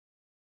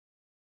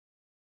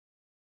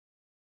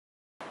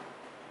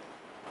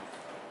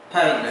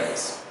Hi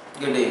guys,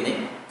 good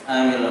evening. I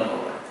am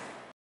Ilangovan,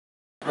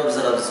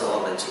 Professor of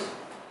Zoology.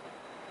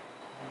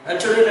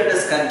 Today let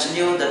us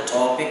continue the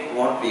topic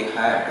what we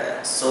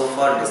had so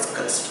far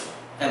discussed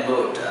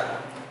about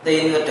the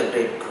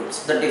invertebrate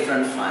groups, the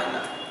different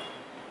phyla.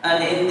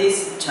 And in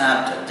this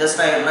chapter, just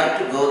I would like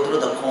to go through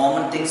the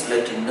common things to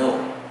let you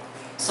know.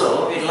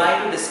 So we'd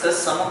like to discuss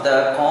some of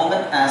the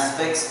common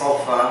aspects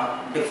of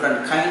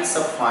different kinds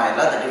of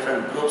phyla, the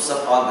different groups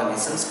of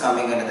organisms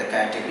coming under the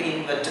category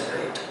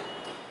invertebrate.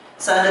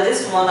 So under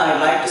this one I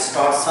would like to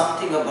start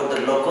something about the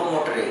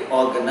locomotory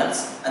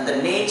organelles and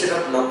the nature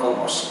of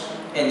locomotion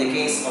in the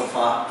case of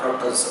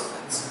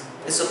protozoans.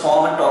 This is a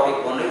common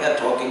topic only, we are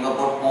talking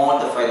about all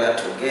the phyla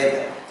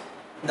together.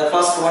 The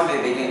first one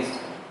we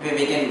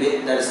begin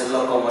with, that is a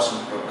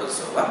locomotion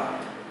protozoa.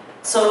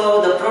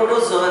 So the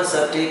protozoans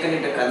are taken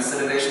into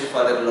consideration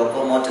for their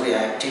locomotory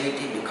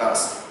activity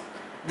because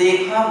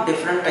they have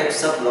different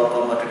types of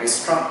locomotory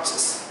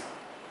structures.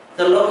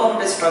 The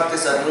locomotory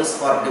structures are used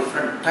for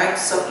different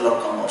types of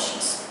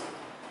locomotions.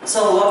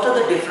 So what are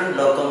the different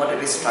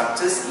locomotory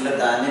structures that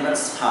the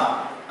animals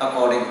have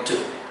according to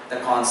the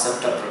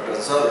concept of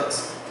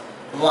protozoans?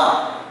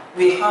 One,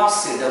 we have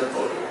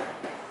pseudopodia.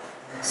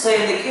 So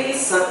in the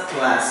case of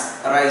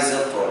class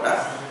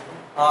Rhizopoda,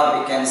 or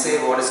we can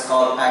say what is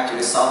called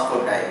actually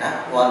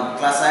Sarcodyna, one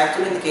class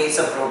actually in the case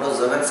of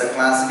protozoans, a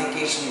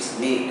classification is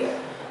made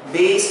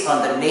based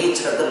on the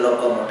nature of the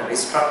locomotory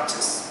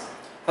structures.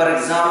 For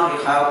example,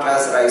 we have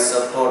class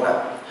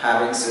Rhizopoda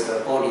having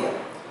pseudopodia,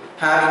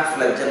 having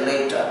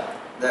flagellata,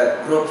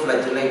 the group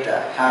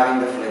flagellata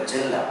having the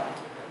flagella,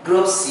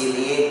 group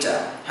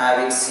ciliata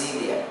having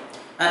cilia,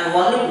 and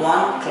only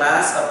one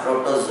class of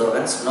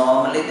protozoans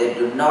normally they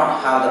do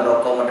not have the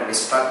locomotory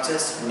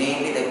structures,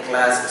 namely the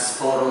class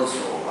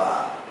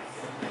Sporozoa.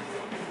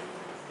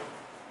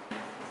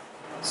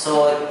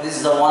 So this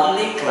is the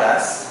only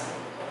class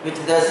which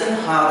doesn't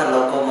have the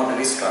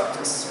locomotory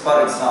structures.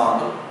 For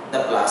example, the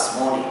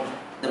Plasmodium,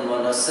 the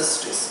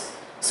Monocystis.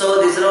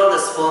 So these are all the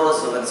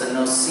sporozoans, the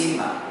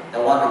Nosema,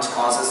 the one which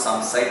causes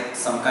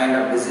some kind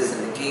of disease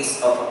in the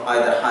case of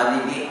either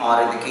honeybee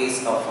or in the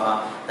case of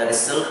that is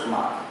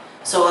silkworm.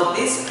 So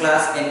this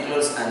class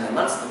includes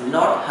animals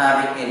not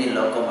having any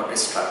locomotory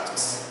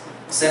structures.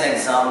 So an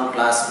example,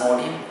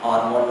 Plasmodium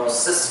or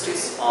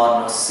Monocystis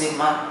or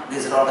Nosema,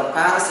 these are all the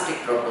parasitic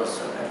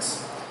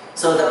protozoans.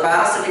 So the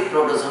parasitic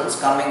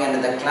protozoans coming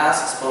into the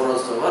class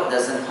Sporozoa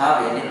doesn't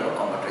have any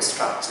locomotory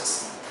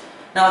structures.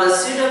 Now the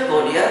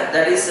pseudopodia,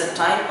 that is a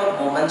type of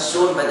movement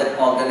shown by the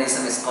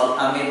organism is called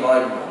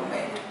amoeboid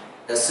movement.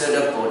 The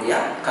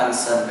pseudopodia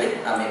concerned with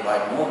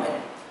amoeboid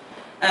movement.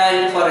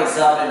 And for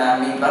example in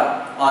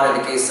amoeba or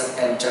in the case of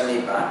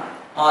entamoeba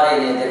or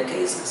any other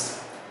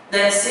cases.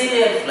 Then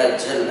cilia and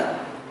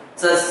flagella.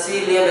 So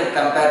cilia when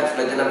compared to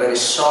flagella very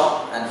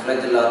short and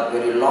flagella are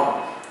very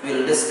long. We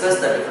will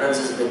discuss the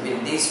differences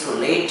between these two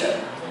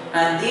later.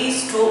 And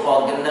these two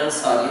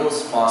organelles are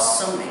used for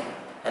swimming.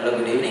 Hello,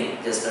 good evening.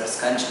 Just let's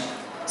continue.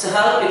 So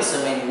help in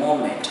swimming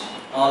movement.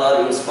 All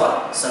are used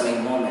for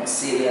swimming movement.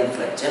 Cilia and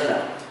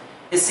flagella.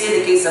 You see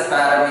in the case of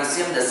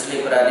paramecium, the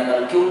sleeper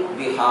animalcule,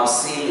 we have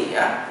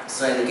cilia.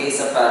 So in the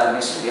case of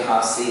paramecium, we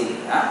have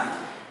cilia.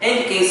 In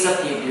the case of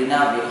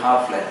euglena, we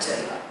have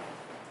flagella.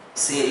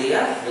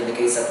 Cilia, in the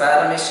case of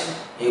paramecium,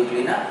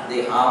 euglena,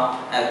 they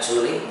have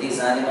actually, these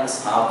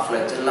animals have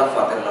flagella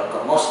for their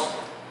locomotion.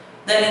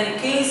 Then in the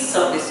case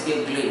of this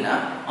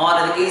euglena,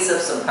 or in the case of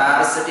some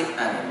parasitic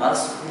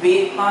animals,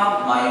 we have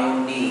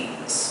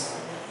myonemes.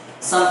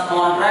 Some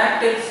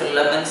contractile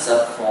filaments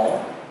are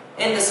formed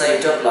in the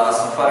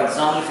cytoplasm. For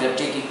example, if you are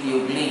taking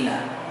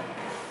euglena,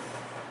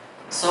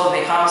 so we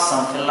have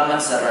some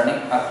filaments are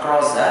running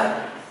across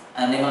the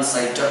animal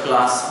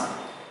cytoplasm.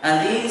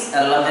 And these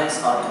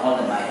elements are called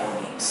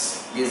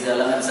myonemes. These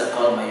elements are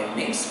called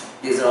myonemes.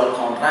 These are all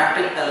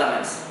contractile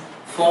elements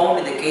formed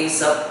in the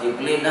case of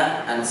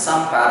euglena and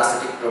some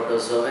parasitic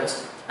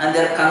protozoans, and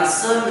they are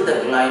concerned with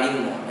the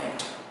gliding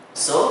movement.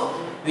 So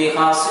we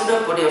have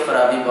pseudopodia for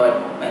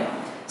amoeboid movement,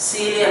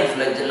 cilia and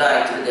flagella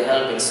actually they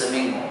help in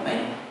swimming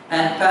movement,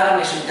 and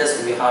paramecium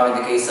just we have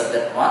in the case of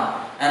that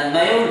one, and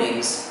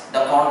myonemes,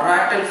 the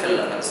contractile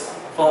filaments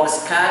found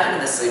scattered in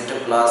the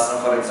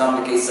cytoplasm, for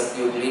example, the case of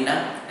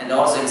euglena and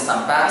also in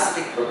some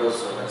parasitic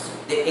protozoans,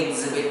 they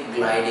exhibit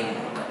gliding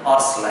movement or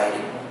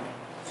sliding movement.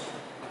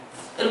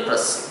 We'll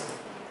proceed.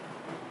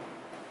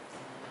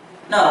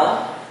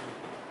 Now,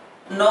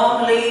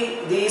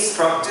 normally these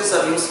structures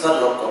are used for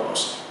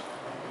locomotion.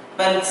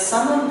 When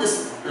some of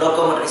these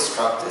locomotory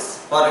structures,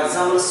 for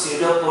example,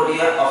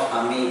 pseudopodia of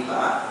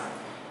amoeba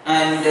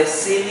and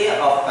cilia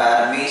of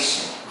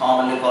paramecium,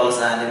 commonly called as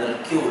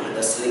animalcule,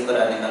 the sleeper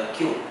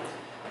animalcule.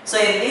 So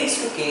in these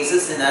two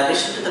cases, in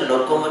addition to the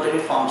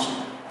locomotory function,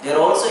 they are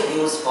also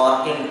used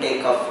for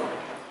intake of food.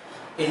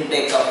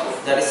 Intake of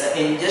food, that is the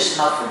ingestion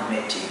of food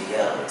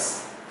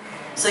materials.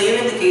 So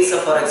even in the case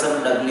of, for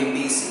example,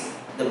 WBC,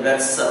 the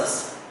blood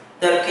cells,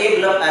 they are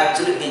capable of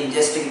actually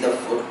ingesting the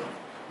food.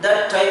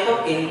 That type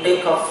of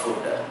intake of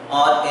food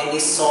or any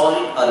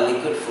solid or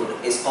liquid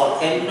food is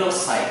called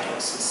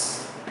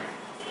endocytosis.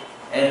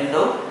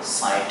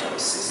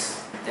 endocytosis.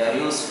 They are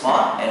used for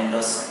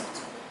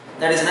endocytes.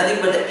 That is nothing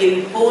but the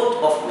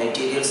import of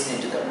materials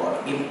into the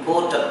body.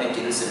 Import of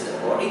materials into the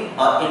body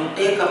or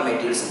intake of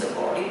materials in the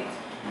body.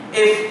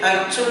 If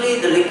actually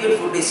the liquid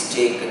food is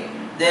taken,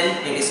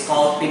 then it is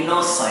called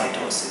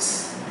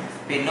pinocytosis.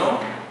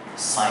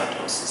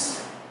 Pinocytosis.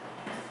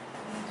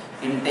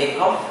 Intake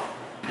of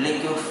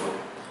liquid food.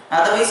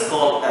 Otherwise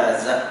called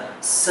as a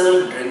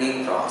cell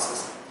drinking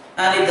process.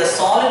 And if the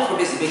solid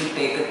food is being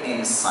taken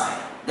inside,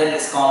 then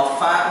it's called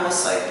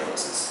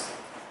phagocytosis.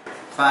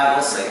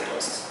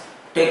 Phagocytosis.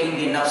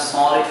 Taking enough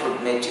solid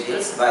food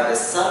materials by the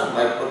cell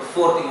by put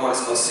forth what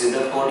is called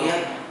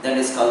pseudopodia, then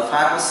it's called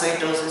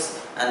phagocytosis.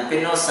 And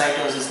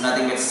pinocytosis,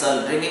 nothing but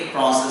cell drinking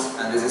process,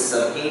 and this is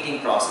cell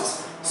eating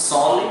process,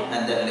 solid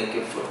and then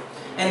liquid food.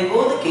 In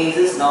both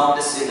cases, now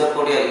the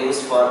pseudopodia are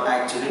used for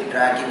actually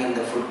dragging in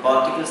the food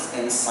particles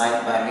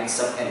inside by mix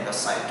of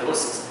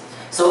endocytosis.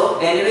 So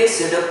anyway,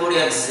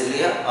 pseudopodia and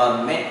cilia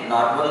are meant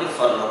not only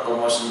for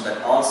locomotion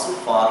but also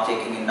for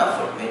taking enough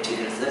food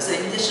materials. That's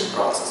an ingestion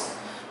process.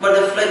 But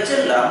the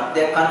flagella,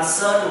 they are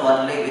concerned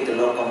only with the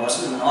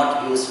locomotion,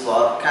 not used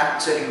for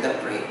capturing the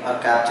prey or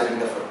capturing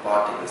the food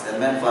particles. They are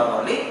meant for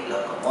only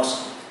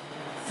locomotion.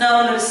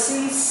 Now let's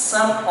see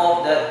some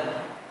of the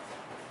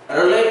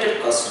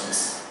related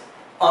questions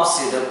of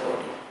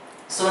pseudopodia.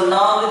 So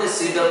now with the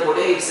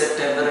pseudopodia, it's a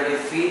temporary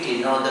feat.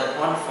 You know that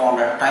one formed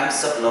at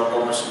times of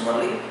locomotion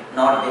only,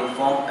 not being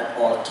formed at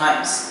all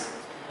times.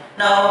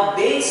 Now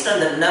based on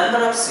the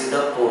number of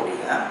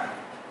pseudopodia,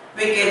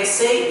 we can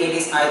say it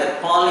is either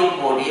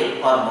polypodial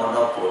or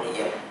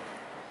monopodial.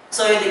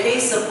 So in the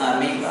case of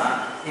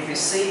amoeba, if you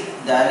see,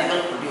 the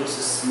animal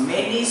produces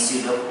many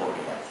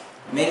pseudopodia,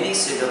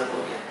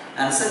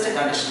 and such a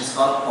condition is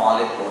called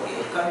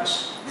polypodial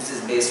condition. This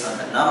is based on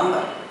the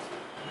number.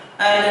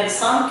 And in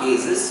some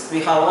cases, we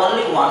have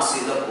only one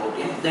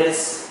pseudopodium, that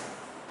is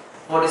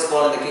what is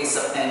called in the case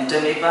of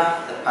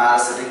entamoeba, the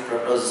parasitic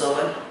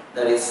protozoan,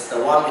 that is the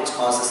one which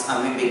causes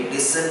amoebic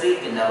dysentery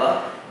in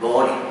our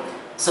body.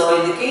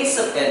 So in the case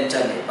of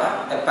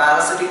entamoeba, a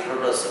parasitic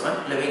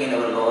protozoan living in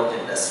our large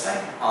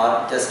intestine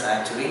or just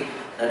actually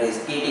that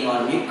is eating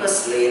on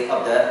mucus layer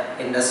of the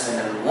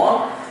intestinal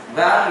wall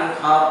where you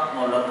have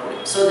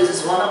monopodium. So this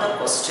is one of the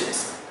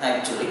questions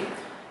actually.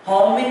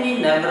 How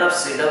many number of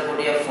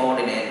pseudopodia found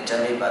in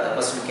entamoeba? The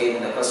question came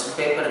in the question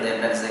paper and then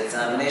there is the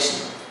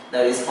examination.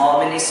 There is how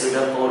many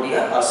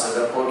pseudopodia or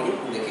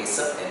pseudopodium in the case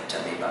of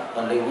entamoeba?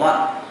 Only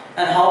one.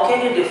 And how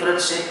can you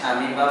differentiate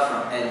amoeba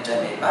from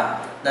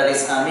entamoeba? That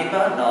is,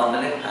 amoeba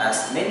normally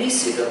has many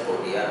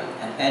pseudopodia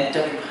and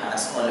entamoeba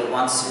has only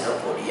one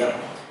pseudopodia.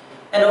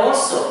 And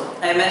also,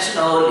 I mentioned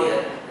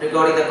earlier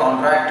regarding the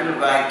contractile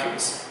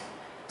vacuoles.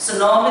 So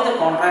normally the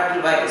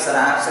contractile vacuoles are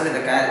absent in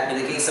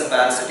the case of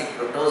parasitic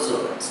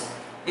protozoans.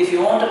 If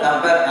you want to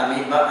compare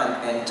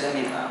amoeba and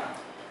entamoeba,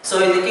 so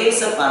in the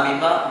case of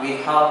amoeba, we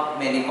have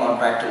many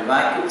contractile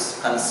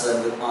vacuoles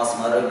concerned with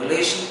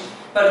osmoregulation.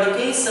 But in the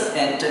case of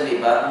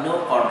entamoeba,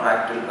 no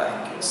contractile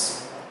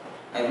vacuoles.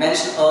 I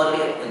mentioned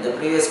earlier in the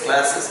previous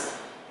classes,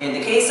 in the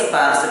case of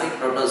parasitic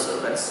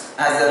protozoans,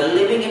 as they are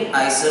living in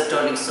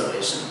isotonic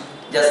solution,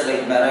 just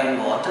like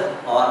marine water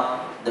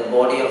or the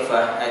body of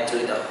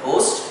actually the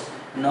host,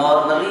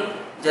 normally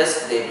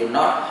just they do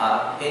not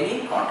have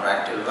any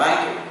contractile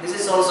vacuole. This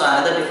is also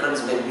another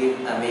difference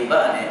between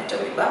amoeba and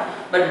entamoeba.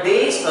 But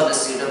based on the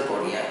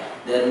pseudopodia,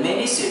 there are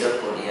many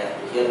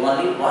pseudopodia, here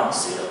only one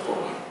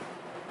pseudopodia.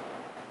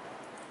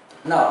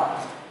 Now,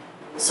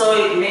 so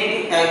it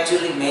may be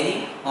actually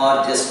many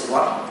or just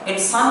one. In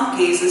some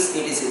cases,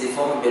 it is in the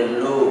form of a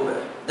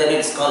lobe. Then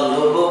it's called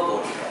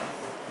lobopodia.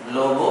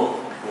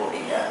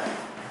 Lobopodia.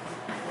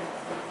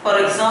 For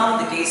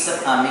example, in the case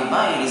of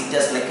amoeba, it is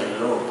just like a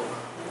lobe.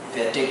 If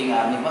you are taking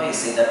amoeba, you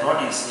see that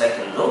one is like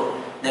a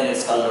lobe. Then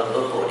it's called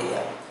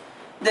lobopodia.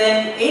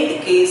 Then, in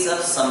the case of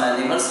some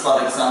animals,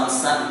 for example,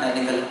 some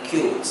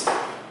animalcules,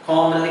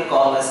 commonly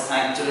called as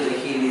actually the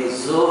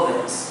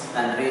heliozovans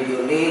and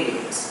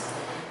radiolarians.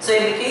 So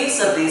in the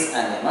case of these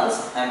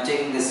animals, I am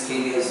taking these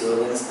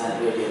heliozovans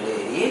and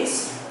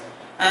radiolarians,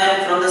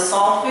 and from the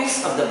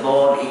surface of the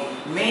body,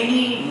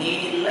 many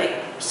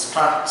needle-like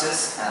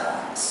structures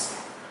arise,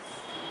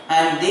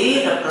 and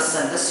they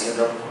represent the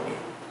pseudopodia.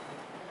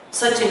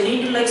 Such a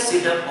needle-like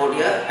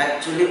pseudopodia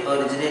actually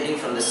originating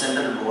from the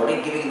central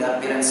body, giving the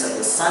appearance of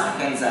the sun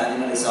kinds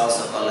animal is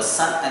also called a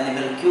sun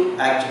animalcule.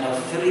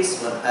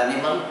 Actinopheles, one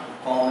animal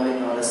commonly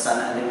known as sun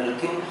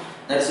animalcule.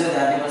 That's why the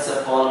animals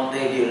are called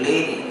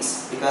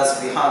radiolarians,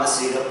 because we have the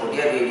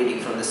pseudopodia radiating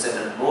from the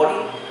central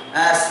body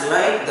as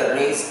like the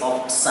rays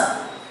of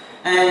sun.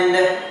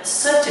 And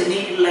such a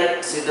needle-like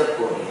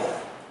pseudopodia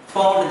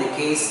found in the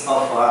case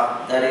of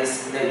that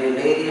is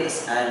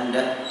radiolarians and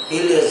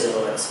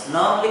heliozovans,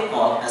 normally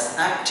called as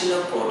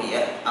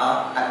actinopodia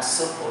or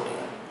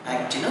axopodia.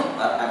 Actino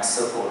or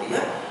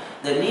axopodia.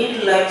 The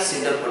needle-like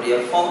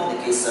pseudopodia found in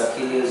the case of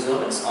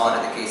heliozovans or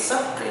in the case of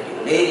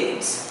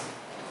radiolarians.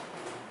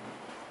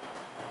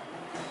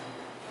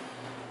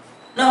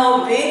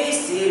 Now,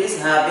 various theories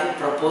have been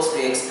proposed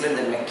to explain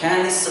the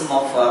mechanism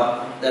of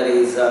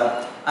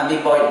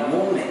amoeboid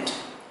movement.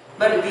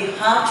 But we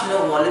have to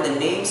know only the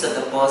names of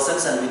the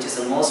persons and which is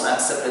the most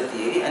accepted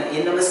theory, and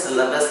in our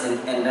syllabus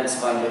in NET's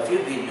point of view,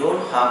 we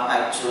don't have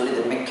actually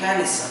the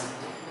mechanism.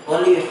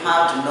 Only you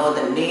have to know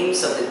the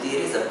names of the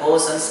theories, the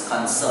persons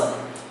concerned.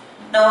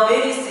 Now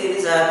various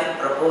theories have been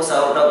proposed.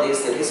 Out of these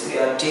theories, we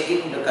are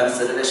taking into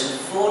consideration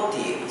 4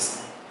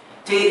 theories.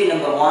 Theory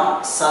number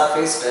 1,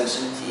 surface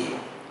tension theory.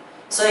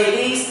 So it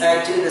is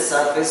actually the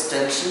surface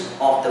tension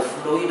of the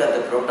fluid of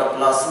the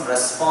protoplasm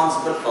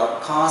responsible for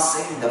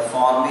causing the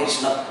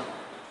formation of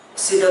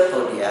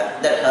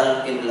pseudopodia that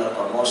help in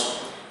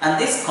locomotion. And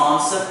this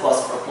concept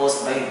was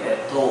proposed by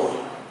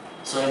Berthold.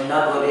 So we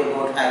not worry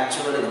about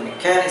actually the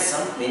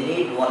mechanism, we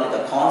need only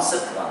the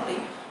concept only.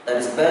 That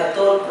is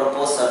Berthold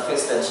proposed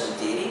surface tension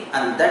theory,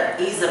 and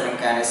that is the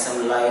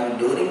mechanism lying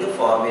during the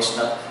formation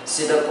of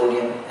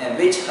pseudopodium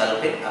which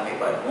help in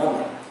amoeboid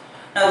movement.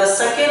 Now the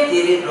second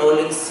theory,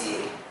 rolling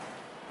theory.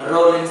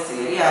 Rolling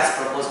theory as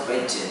proposed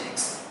by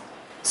Jennings.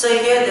 So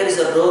here there is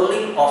a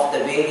rolling of the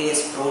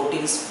various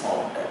proteins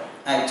formed.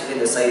 Actually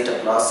the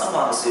cytoplasm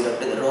or the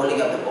pseudopodia, the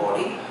rolling of the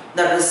body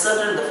that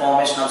resulted in the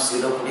formation of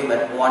pseudopodium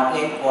at one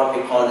end, what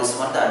we call this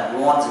one the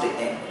advanced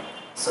end.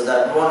 So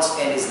the advanced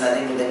end is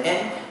nothing but the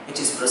end which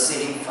is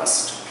proceeding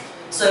first.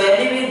 So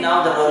anyway,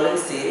 now the rolling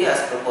theory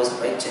as proposed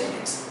by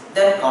Jennings.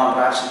 Then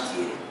contraction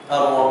theory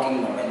or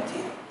walking movement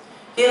theory.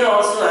 Here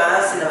also,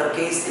 as in our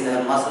case in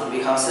our muscle, we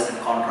have certain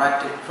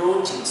contracted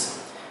proteins.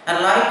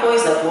 And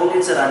likewise, the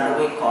proteins are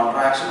undergoing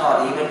contraction,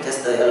 or even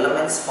just the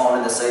elements found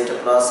in the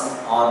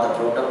cytoplasm or the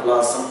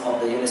protoplasm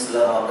of the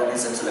unicellular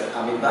organisms like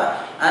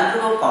amoeba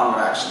undergo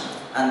contraction.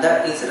 And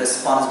that is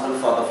responsible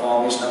for the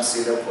formation of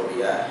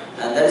pseudopodia.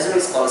 And that is what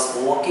is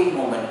called walking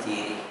movement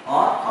theory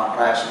or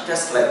contraction.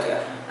 Just like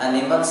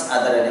animals,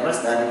 other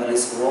animals, the animal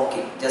is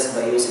walking just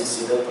by using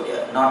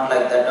pseudopodia. Not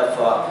like that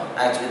of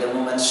actually the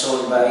movement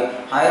shown by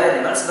higher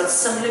animals, but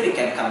simply we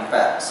can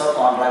compare. So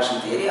contraction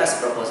theory as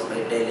proposed by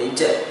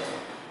Dillinger.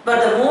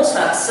 But the most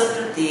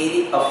accepted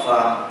theory of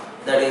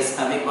that is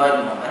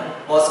amoeboid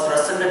movement was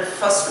presented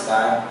first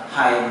by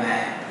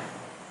Hyman.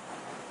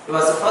 He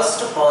was the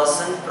first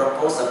person to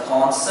propose the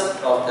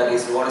concept of that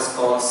is what is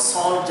called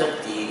salt jet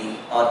theory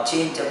or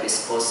change of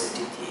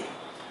viscosity theory.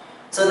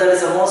 So that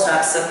is the most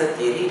accepted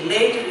theory.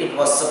 Later it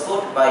was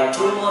supported by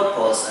 2 more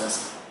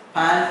persons,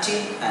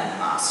 Pantin and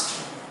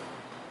Mast.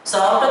 So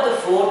out of the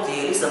 4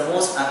 theories, the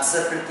most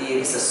accepted theory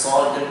is the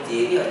salt jet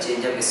theory or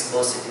change of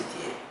viscosity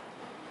theory.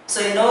 So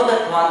you know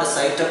that one, the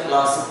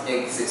cytoplasm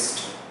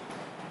exists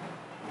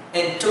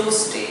in 2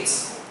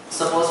 states.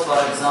 Suppose for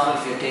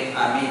example if you take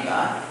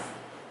amoeba,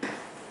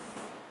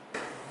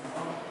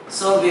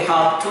 so we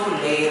have 2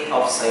 layers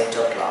of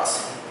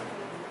cytoplasm.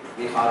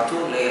 We have 2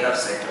 layers of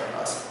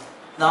cytoplasm.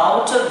 The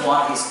outer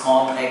one is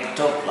called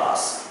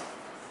ectoplasm.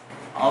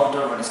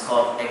 Outer one is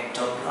called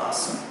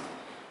ectoplasm.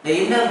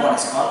 The inner one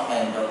is called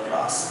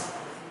endoplasm.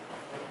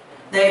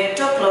 The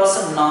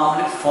ectoplasm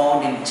normally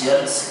found in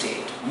gel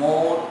state,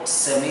 more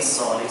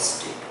semi-solid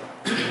state.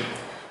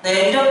 The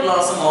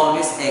endoplasm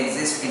always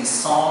exists in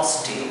solid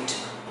state.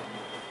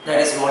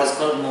 That is what is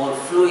called more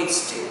fluid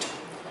state.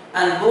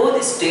 And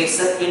both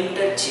states are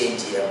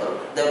interchangeable.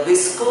 The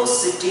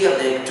viscosity of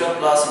the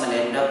ectoplasm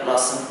and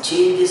endoplasm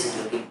changes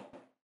during.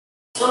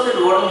 So that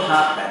what will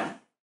happen,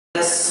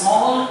 the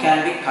salt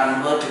can be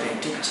converted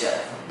into gel,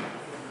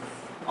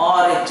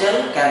 or a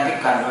gel can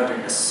be converted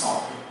into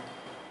salt.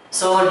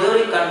 So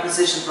during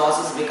condensation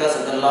process, because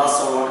of the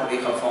loss of water,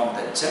 we have formed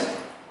the gel.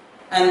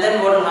 And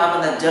then what will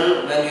happen, the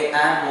gel, when we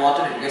add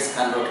water, it gets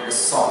converted to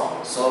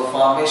salt. So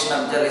formation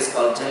of gel is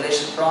called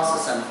gelation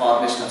process and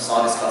formation of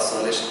salt is called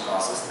solation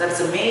process. That is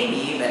the main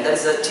event, that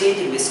is a change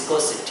in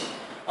viscosity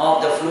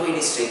of the fluid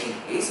is taking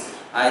place.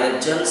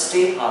 Either gel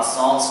state or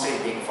salt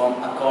state being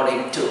formed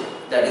according to,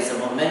 that is the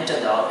moment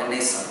of the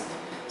organism.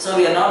 So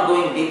we are not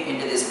going deep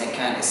into this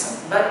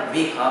mechanism, but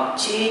we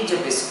have change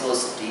of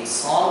viscosity,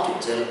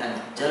 salt to gel and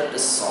gel to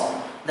salt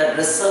that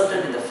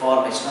resulted in the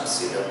formation of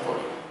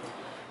pseudopodia.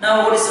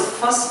 Now what is the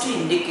first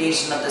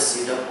indication of the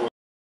pseudopodia?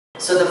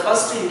 So the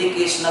first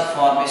indication of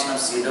formation of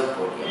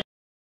pseudopodia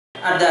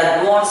at the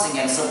advancing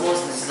end,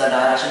 suppose this is the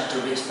direction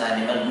to which the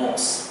animal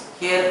moves.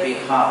 Here we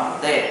have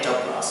the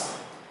ectoplasm.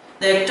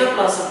 The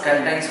ectoplasm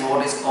contains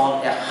what is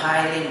called a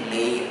hyaline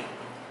layer.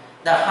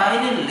 The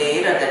hyaline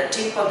layer at the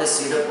tip of the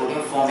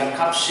pseudopodium forms a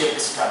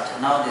cup-shaped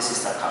structure. Now this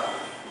is the cup.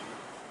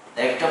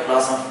 The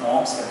ectoplasm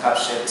forms a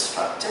cup-shaped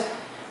structure,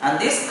 and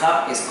this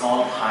cup is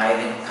called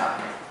hyaline cup,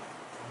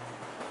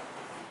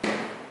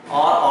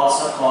 or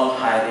also called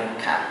hyaline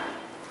cap.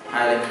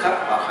 Hyaline cup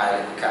or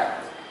hyaline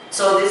cap.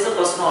 So this is the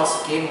question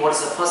also came, what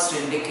is the first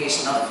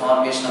indication of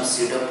formation of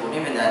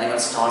pseudopodium when the animal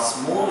starts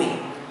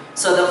moving?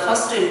 So the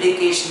first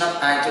indication of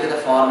actually the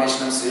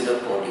formation of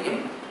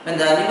pseudopodium when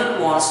the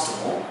animal wants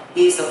to move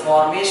is the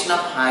formation of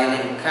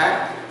hyaline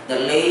cap, the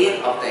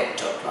layer of the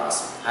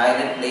ectoplasm.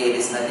 Hyaline layer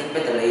is nothing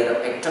but the layer of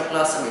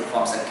ectoplasm. It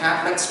forms a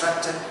cap-like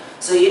structure.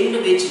 So in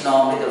which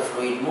normally the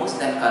fluid moves,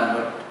 then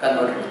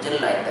converted to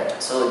gel like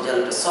that. So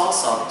gel to salt,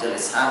 salt gel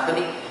is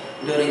happening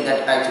during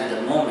that actually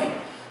the movement.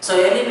 So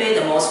anyway,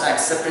 the most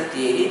accepted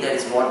theory, that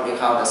is what we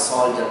have the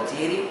soldier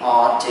theory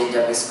or change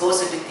of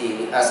viscosity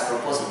theory as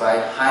proposed by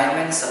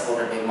Hyman,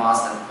 supported by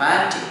Mast and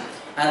Panty.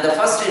 And the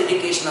first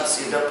indication of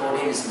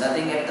pseudopodium is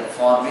nothing but the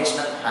formation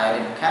of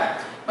hyaline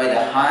cap by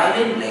the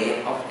hyaline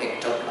layer of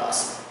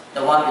ectoplasm,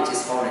 the one which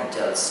is found in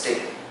gel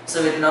state.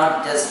 So we will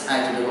not just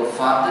actually go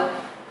further,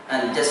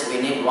 and just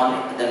we need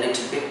one the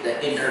little bit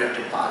the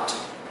introductory part.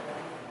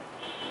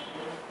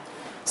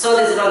 So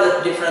these are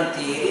the different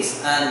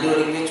theories, and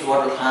during which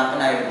what will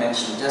happen I will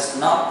mention just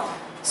now.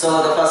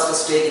 So the first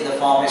stage in the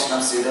formation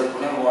of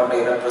pseudopodium, what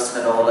I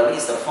represented already,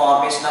 is the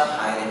formation of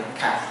hyaline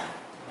cap,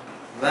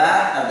 where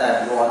at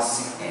the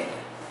advancing end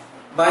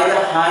by the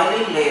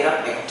hyaline layer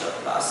of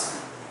ectoplasm.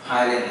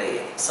 Hyaline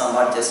layer,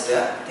 somewhat just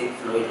a thick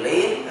fluid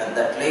layer, and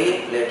that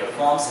layer later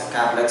forms a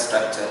cap-like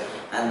structure,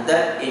 and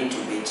that into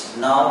which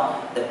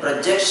now the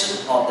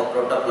projection of the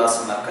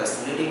protoplasm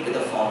occurs, leading to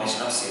the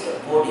formation of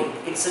pseudopodium.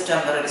 It's a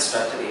temporary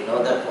structure, you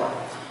know that one.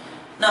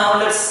 Now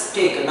let's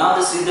take, now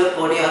the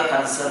pseudopodia are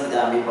concerned with the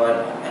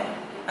amoeboid movement,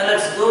 and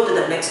let's go to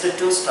the next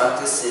two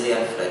structures, cilia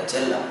and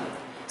flagella.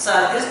 So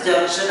at this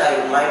juncture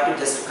I would like to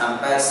just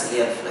compare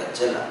cilia and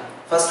flagella.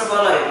 First of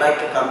all, I would like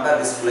to compare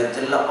this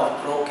flagella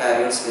of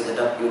prokaryotes with that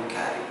of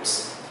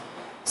eukaryotes.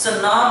 So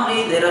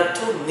normally there are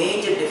two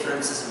major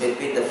differences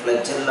between the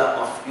flagella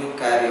of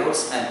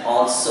eukaryotes and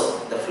also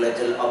the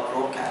flagella of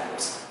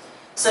prokaryotes.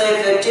 So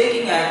if we are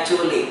taking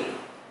actually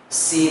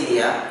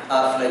cilia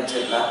or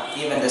flagella,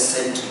 even the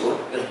centriole,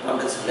 we will come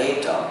to this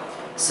later,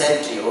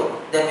 centriole,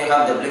 then we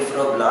have the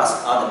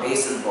blepharoblast or the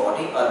basal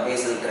body or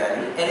basal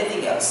granule,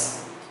 anything else.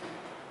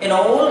 In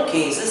all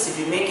cases, if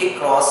you make a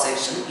cross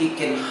section, you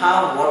can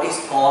have what is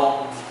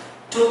called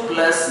 2+9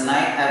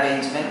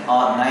 arrangement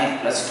or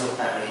 9+2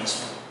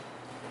 arrangement.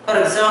 For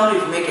example,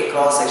 if you make a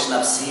cross section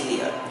of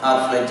cilia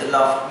or flagella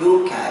of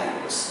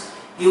eukaryotes,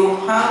 you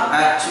have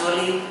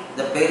actually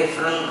the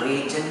peripheral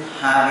region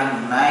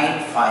having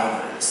 9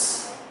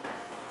 fibrils.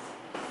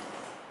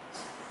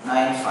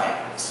 9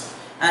 fibrils.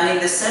 And in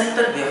the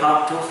center, we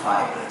have 2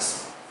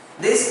 fibrils.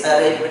 This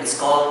arrangement is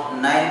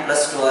called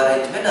 9+2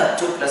 arrangement or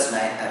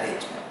 2+9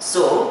 arrangement.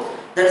 So,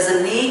 that is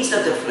the nature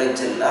of the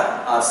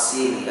flagella or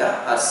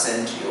cilia or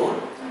centriole,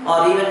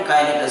 or even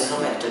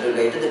kinetosome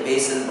interrelated, the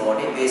basal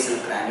body, basal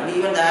granule,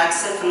 even the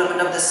axial filament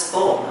of the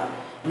sperm.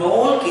 In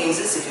all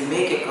cases, if you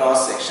make a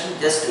cross section,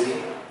 just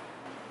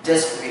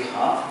we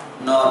have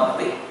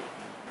normally.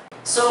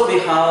 So we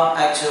have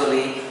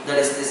actually, that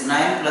is this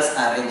 9+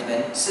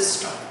 arrangement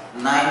system,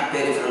 9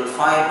 peripheral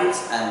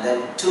fibrils and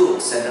then 2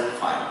 central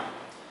fibrils.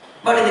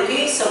 But in the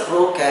case of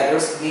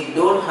prokaryotes, we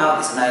don't have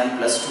this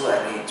 9+2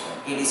 arrangement.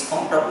 It is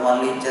formed of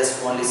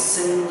only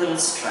single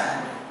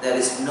strand. There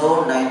is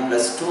no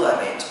 9+2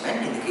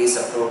 arrangement in the case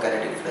of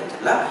prokaryotic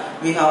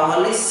flagella. We have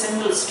only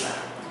single strand.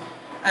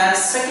 And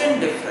second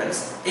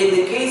difference, in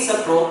the case of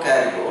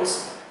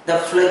prokaryotes, the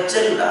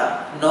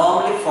flagella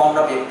normally formed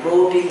of a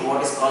protein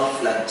what is called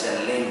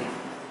flagellin.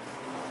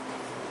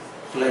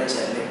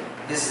 Flagellin.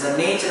 This is the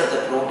nature of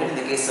the protein in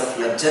the case of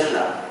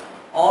flagella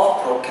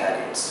of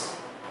prokaryotes.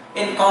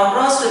 In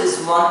contrast to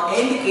this one,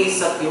 in the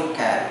case of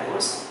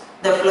eukaryotes,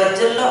 the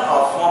flagella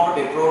are formed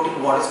of a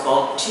protein what is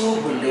called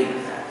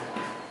tubulin.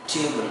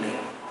 Tubulin.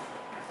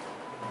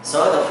 So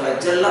the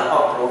flagella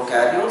of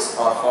prokaryotes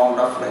are formed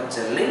of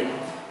flagellin,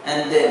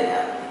 and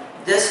then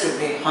just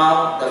we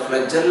have the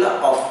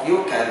flagella of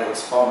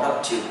eukaryotes formed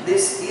of tube.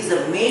 This is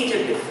a major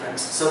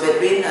difference. So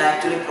between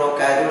actually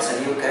prokaryotes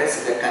and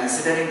eukaryotes, we are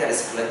considering that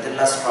is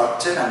flagella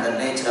structure and the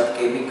nature of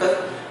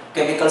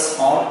chemicals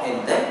found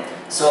in them.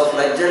 So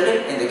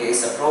flagellin in the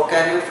case of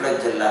prokaryote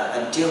flagella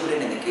and tubulin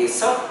in the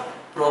case of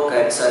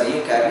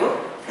eukaryote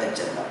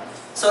flagella.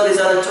 So these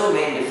are the two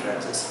main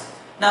differences.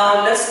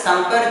 Now let's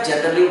compare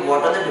generally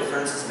what are the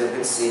differences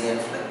between cilia and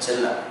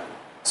flagella.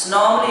 So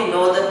normally you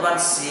know that one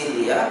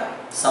cilia,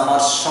 some are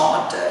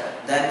shorter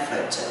than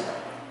flagella.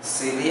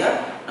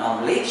 Cilia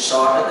normally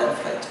shorter than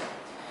flagella.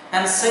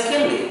 And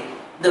secondly,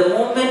 the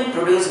movement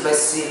produced by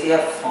cilia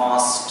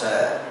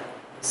faster.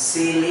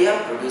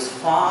 Cilia produce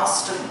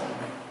faster movement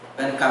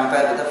when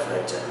compared with the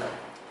flagella.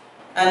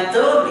 And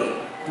thirdly,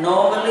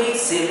 normally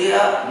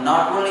cilia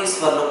not only is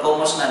for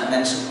locomotion I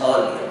mentioned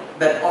earlier,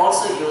 but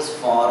also used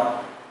for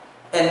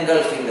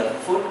engulfing the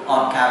food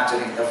or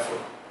capturing the food.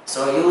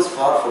 So used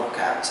for food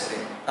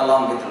capturing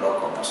along with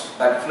locomotion.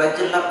 But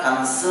flagella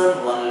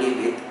concerned only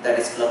with that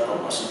is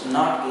locomotion,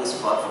 not used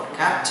for food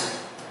capturing.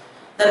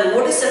 Then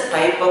what is the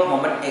type of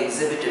movement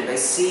exhibited by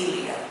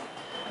cilia?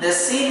 The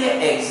cilia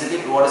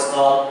exhibit what is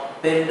called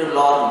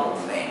pendular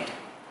movement.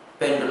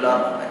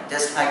 Pendular movement,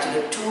 just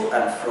actually to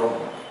and fro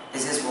movement.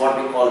 This is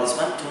what we call this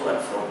one, to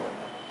and fro movement.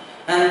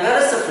 And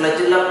whereas the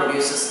flagella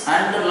produces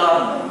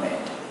angular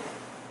movement.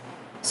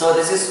 So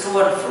this is to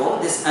and fro.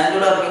 This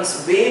angular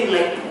means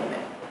wave-like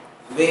movement.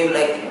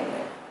 Wave-like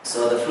movement.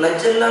 So the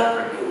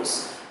flagella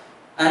produce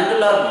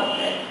angular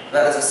movement,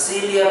 whereas the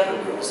cilia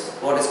produce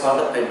what is called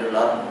the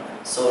pendular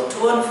movement. So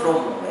to and fro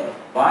movement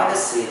by the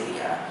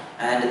cilia,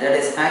 and that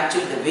is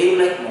actually the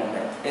wave-like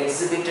movement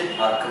exhibited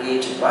or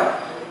created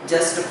by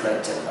just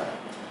flagella.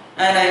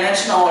 And I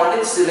mentioned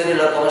already, ciliary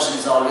locomotion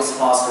is always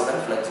faster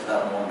than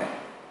flexular movement.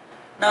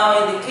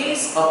 Now in the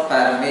case of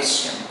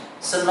paramecium,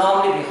 so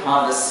normally we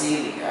have the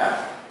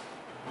cilia,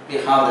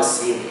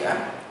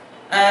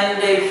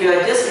 and if you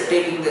are just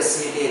taking the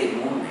ciliary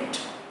movement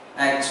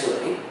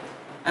actually,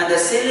 and the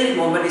ciliary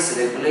movement is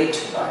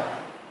regulated by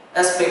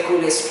a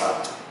peculiar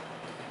structure.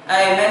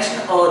 I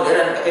mentioned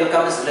earlier, and I will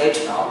come to this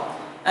later now,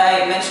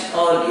 I mentioned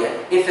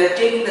earlier, if you are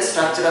taking the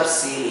structure of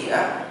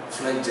cilia,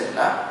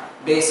 flagella,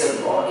 basal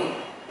body,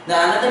 the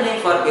another name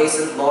for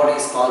basal body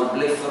is called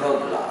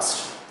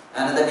blepharoblast.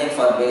 Another name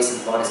for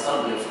basal body is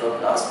called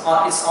blepharoblast,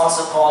 or it's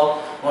also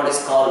called what is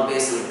called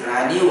basal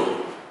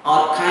granule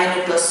or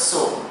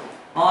kinetosome,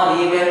 or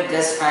even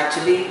just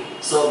actually,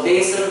 so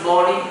basal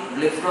body,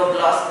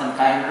 blepharoblast and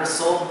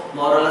kinetosome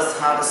more or less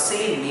have the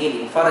same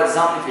meaning. For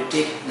example, if you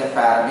take the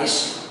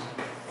paramecium,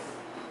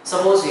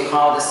 suppose you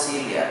have the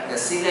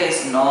cilia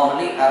is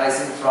normally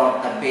arising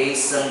from a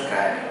basal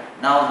granule.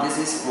 Now this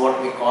is what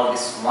we call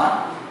this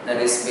one,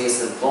 that is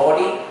basal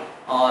body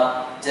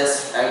or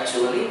just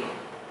actually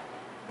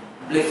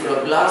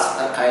blepharoblast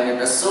or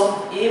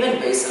kinetosome, even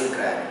basal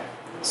granule.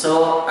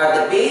 So at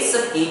the base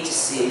of each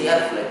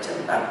ciliary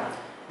flagella,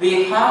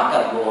 we have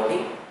a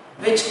body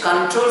which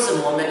controls the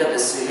movement of the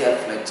ciliary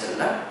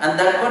flagella, and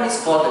that one is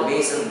called the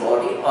basal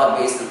body or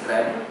basal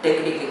granule,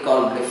 technically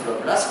called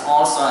blepharoblast,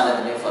 also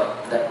another name for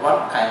that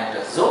one,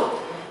 kinetosome.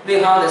 We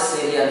have the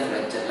ciliary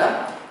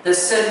flagella, the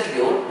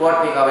centriole,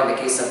 what we have in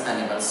the case of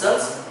animal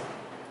cells,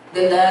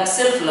 then the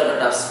axial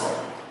filament of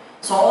sperm.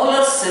 So all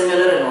are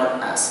similar in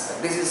one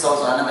aspect. This is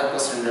also another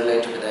question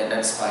related to the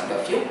entrance point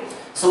of view.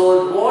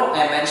 So what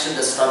I mentioned,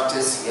 the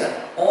structures here,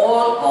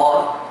 all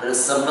are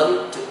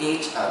resemble to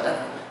each other.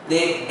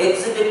 They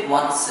exhibit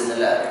one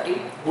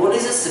similarity. What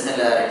is the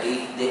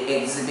similarity? They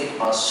exhibit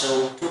or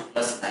show 2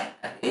 plus 9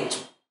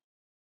 arrangement.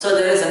 So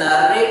there is an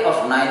array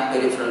of 9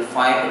 peripheral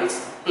fibers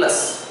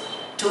plus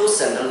 2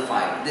 central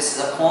fibers. This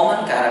is a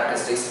common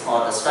characteristics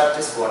for the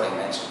structures what I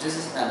mentioned. This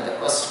is another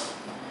question.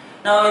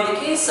 Now in the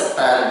case of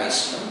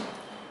paramecium,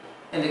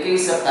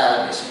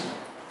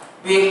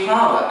 we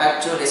have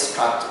actually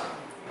structure.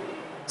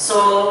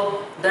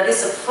 So that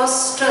is the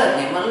first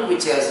animal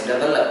which has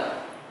developed.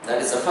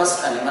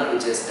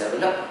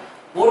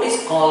 What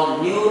is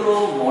called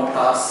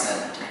neuromotor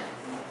center.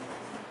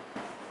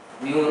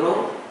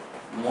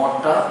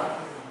 Neuromotor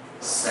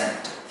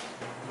center.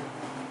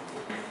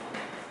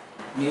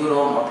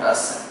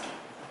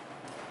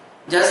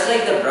 Just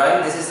like the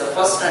brain, this is the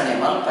first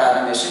animal,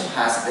 paramecium,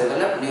 has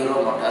developed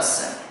neuromotor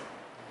center.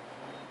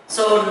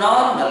 So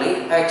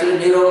normally, actually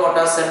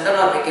neuromotor center,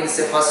 or we can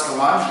say first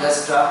one,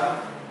 just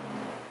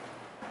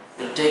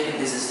we'll take it,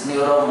 this is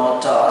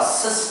neuromotor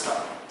system.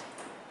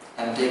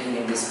 I am taking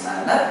in this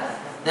manner.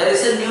 There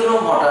is a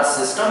neuromotor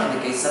system in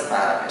the case of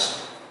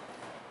paramecium.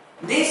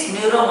 This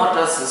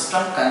neuromotor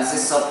system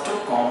consists of 2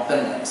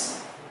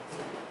 components.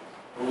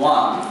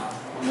 One,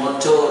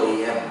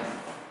 motorium.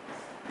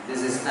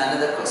 This is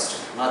another question,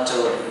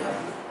 motorium.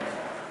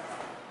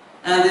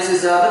 And this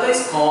is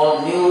otherwise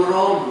called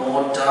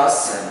neuromotor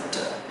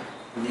center.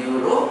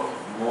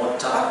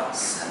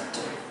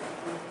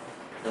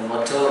 The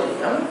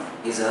motorium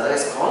is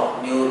otherwise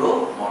called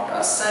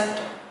neuromotor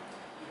center.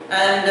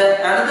 And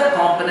another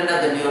component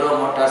of the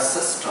neuromotor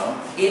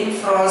system,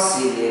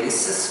 infraciliary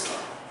system.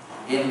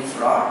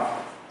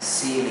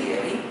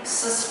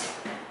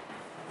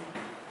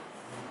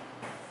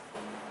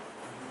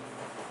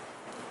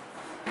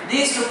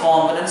 These 2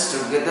 components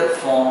together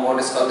form what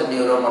is called the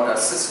neuromotor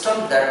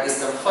system. That is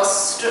the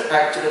first,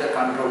 actually the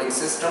controlling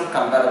system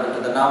comparable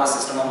to the nervous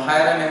system of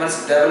higher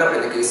animals developed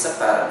in the case of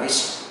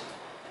paramecium.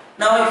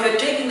 Now if you are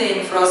taking the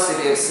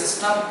infraciliary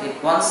system,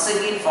 it once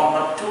again forms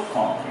of 2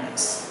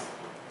 components.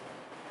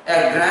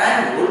 A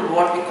granule,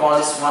 what we call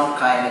is one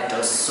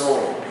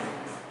kinetosome.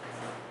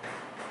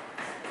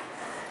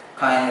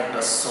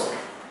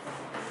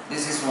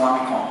 This is one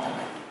component.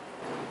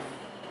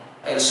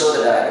 I will show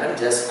the diagram,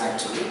 just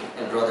actually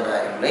I will draw the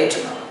diagram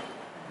later now.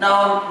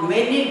 Now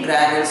many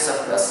granules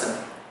are present.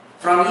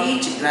 From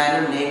each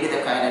granule, namely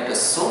the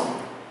kinetosome,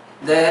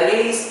 there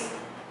is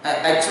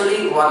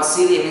actually one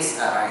cilium is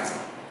arising.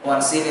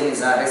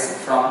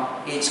 From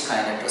each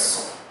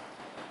kinetosome.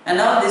 And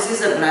now this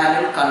is a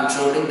granule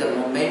controlling the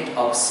movement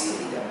of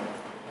cilium.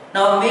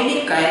 Now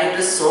many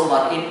kinetosomes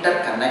are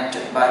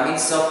interconnected by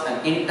means of an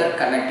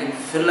interconnecting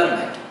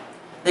filament.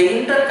 The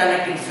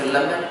interconnecting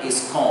filament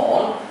is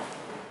called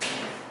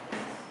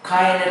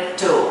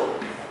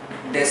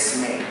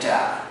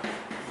kinetodesmata.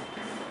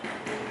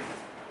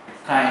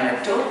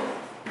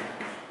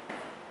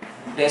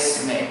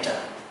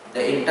 The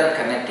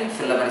interconnecting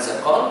filaments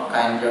are called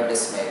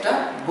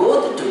kinetodesmata.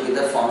 Both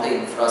together form the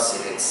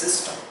infraciliary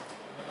system.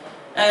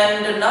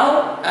 And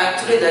now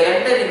actually the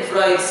entire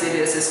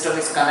infraciliary system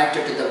is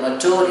connected to the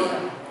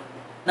motorium.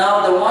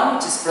 Now the one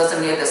which is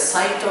present near the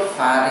site of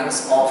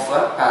pharynx of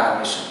a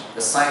paramecium.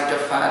 The site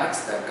of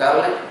pharynx, the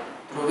gullet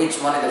through which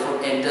one of the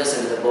food enters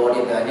into the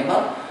body of the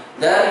animal.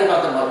 There you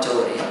have the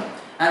motorium.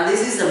 And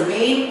this is the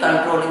main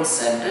controlling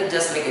center,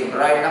 just like a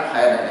brain of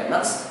higher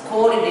animals,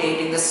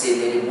 coordinating the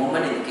ciliary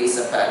movement in the case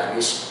of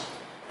paramation.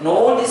 And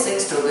all these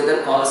things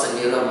together call us a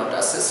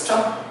neuromotor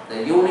system,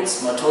 the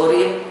units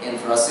motorium,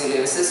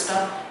 infraciliary system,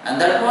 and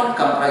that one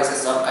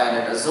comprises of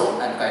kinetosome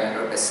and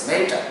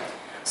kinetodesmator.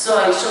 So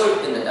I'll show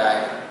it in the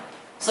diagram.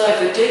 So if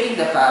you're taking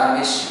the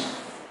paramation,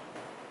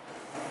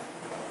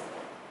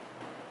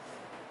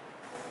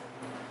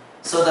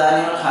 so the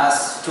animal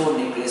has two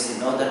nucleus,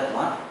 you know that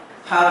one,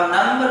 have a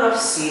number of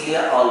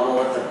cilia all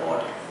over the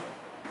body.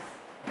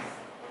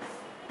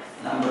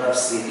 Number of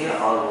cilia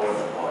all over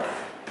the body.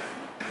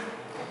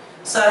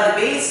 So at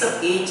the base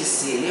of each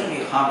cilium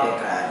you have a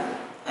granule.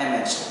 I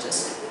mentioned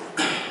just.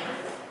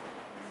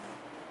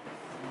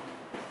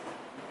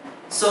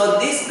 So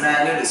this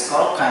granule is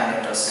called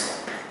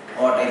kinetosome.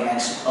 What I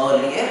mentioned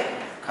earlier,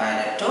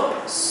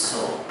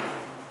 kinetosome.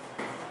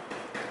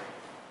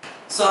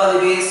 So at the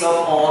base of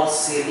all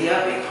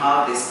cilia we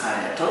have these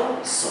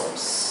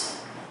kinetosomes.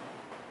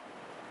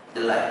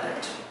 Like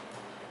that.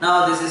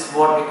 Now this is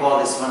what we call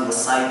this one, the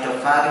site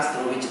of pharynx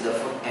through which the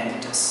food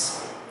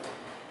enters.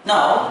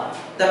 Now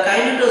the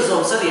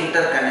kinetosomes are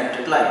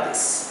interconnected like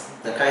this.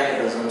 The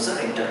kinetosomes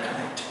are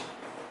interconnected.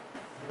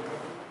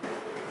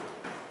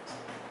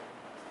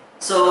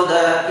 So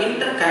the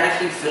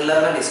interconnecting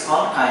filament is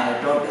called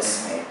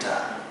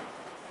kinetodesmator.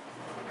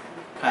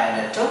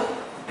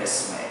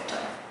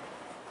 Kinetodesmator.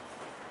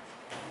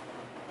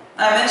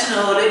 I mentioned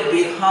earlier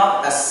we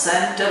have a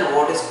center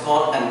what is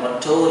called a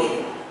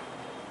motorium.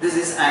 This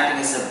is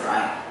acting as a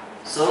brain.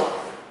 So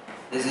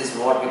this is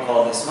what we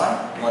call this one,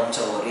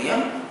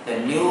 motorium, the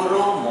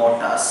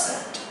neuromotor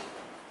center.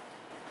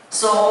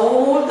 So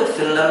all the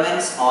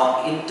filaments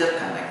are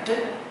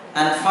interconnected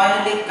and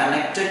finally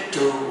connected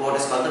to what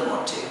is called the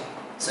motorium.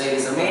 So it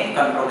is the main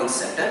controlling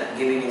center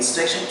giving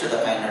instruction to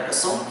the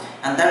kinetosome,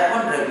 and that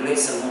one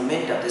regulates the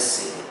movement of the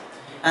cilia.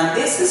 And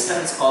this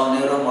system is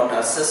called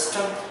neuromotor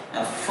system,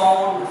 and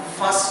found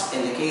first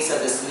in the case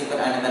of the sleeper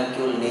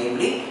animalcule,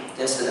 namely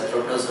just the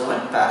protozoa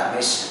and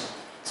paramecium.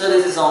 So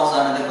this is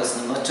also another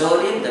question.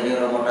 Motorium, the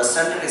neuromotor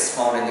center, is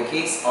found in the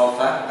case of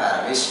a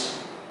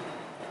paramecium.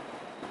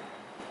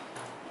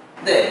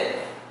 There.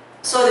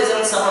 So these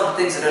are some of the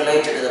things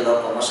related to the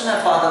locomotion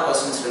and further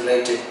questions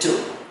related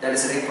to, that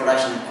is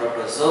reproduction in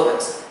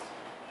protozoans.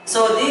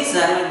 So these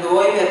animals,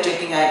 why we are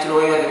taking actually,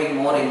 why we are giving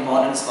more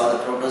importance for the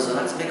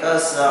protozoans,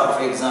 because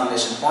of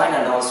examination point,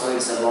 and also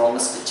it's the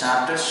longest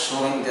chapter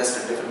showing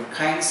just different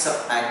kinds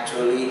of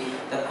actually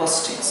the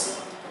questions.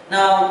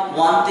 Now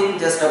one thing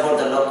just about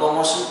the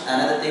locomotion,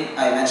 another thing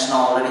I mentioned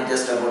already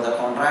just about the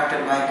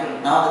contracted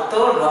vacuole. Now the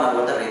third one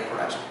about the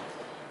reproduction.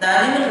 The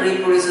animal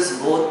reproduces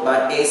both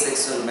by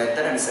asexual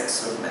method and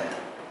sexual method.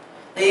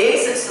 The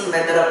asexual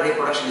method of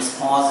reproduction is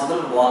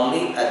possible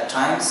only at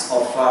times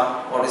of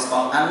what is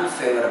called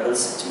unfavorable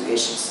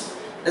situations.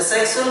 The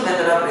sexual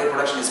method of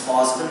reproduction is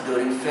possible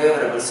during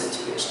favorable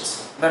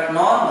situations. But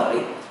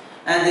normally,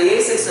 and the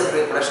asexual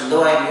reproduction,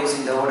 though I am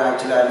using the word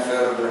actually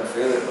unfavorable and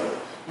favorable,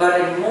 but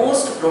in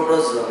most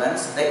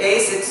protozoans, the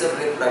asexual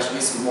reproduction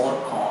is more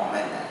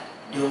common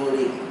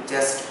during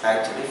just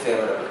actually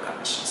favorable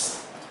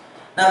conditions.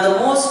 Now the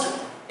most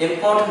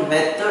important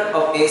method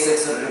of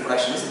asexual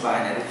reproduction is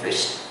binary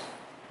fission.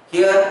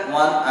 Here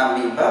one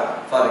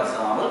amoeba, for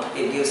example,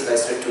 it gives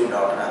rise to two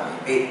daughter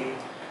amoebae.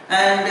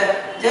 And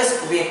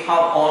just we have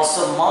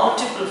also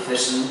multiple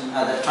fission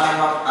at the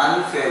time of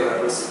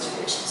unfavorable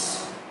situations.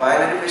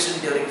 Binary fission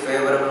during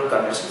favorable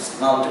conditions.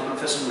 Multiple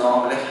fission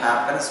normally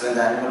happens when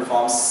the animal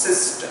forms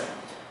cyst.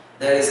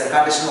 There is a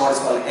condition what is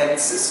called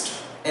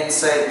end-cyst,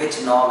 inside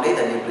which normally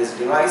the nucleus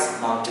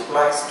divides,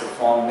 multiplies to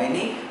form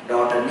many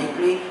daughter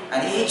nuclei,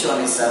 and each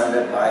one is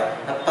surrounded by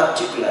a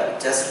particular,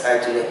 just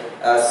actually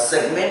a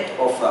segment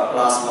of a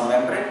plasma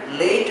membrane,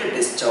 later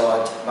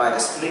discharged by the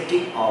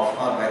splitting of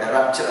or by the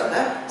rupture of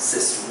the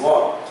cyst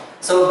wall.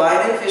 So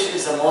binary fission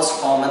is the most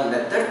common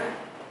method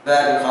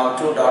where you have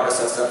two daughter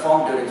cells are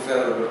formed during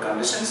favorable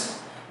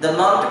conditions. The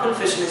multiple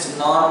fission is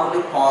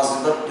normally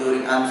possible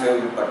during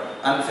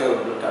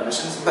unfavorable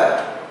conditions,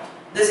 but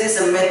this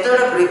is a method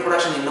of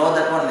reproduction, you know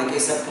that one in the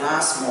case of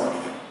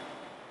plasmodium.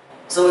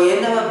 So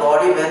in our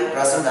body when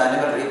present the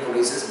animal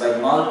reproduces by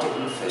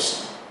multiple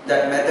fission,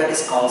 that method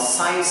is called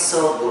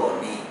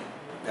schizogony.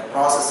 The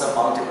process of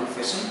multiple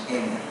fission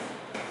in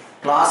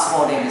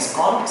plasmodium is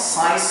called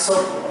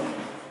schizogony,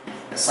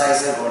 the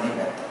schizogony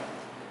method.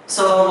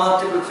 So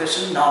multiple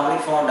fission normally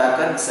found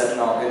occur in certain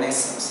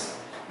organisms.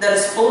 The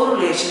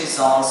sporulation is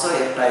also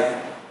a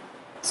type.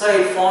 So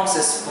it forms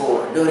a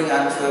spore during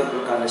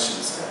unfavorable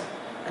conditions.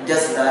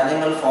 Just the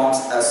animal forms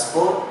a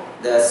spore,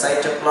 the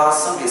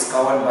cytoplasm is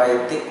covered by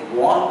a thick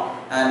wall,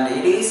 and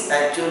it is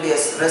actually a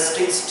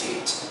resting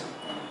stage.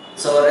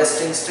 So a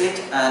resting stage,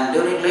 and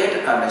during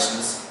later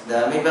conditions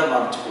the amoeba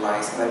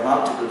multiplies by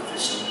multiple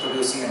fission,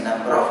 producing a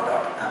number of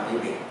daughter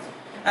amoebae.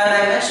 And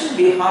I mentioned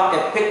we have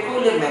a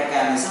peculiar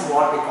mechanism,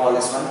 what we call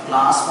this one,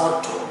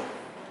 plasmotome.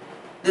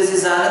 This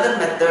is another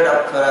method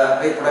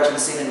of reproduction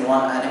seen in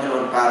one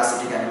animal, one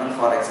parasitic animal,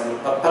 for example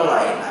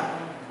papillina.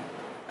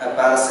 a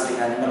parasitic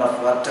animal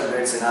of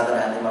vertebrates in other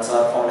animals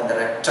are found in the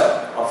rectum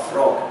of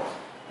frog.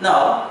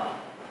 Now,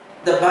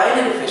 the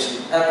binary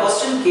fission, a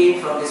question came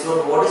from this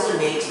one, what is the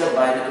nature of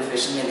binary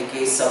fission in the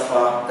case of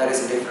there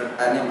is different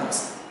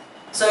animals?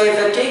 So if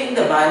you are taking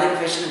the binary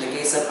fission in the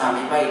case of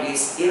amoeba, it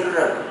is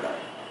irregular.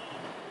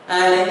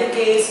 And in the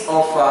case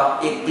of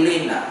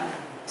Iglina,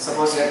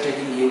 suppose you are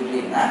taking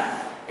Iglina,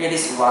 it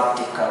is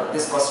vertical.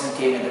 This question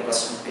came in the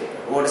question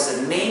paper. What is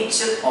the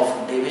nature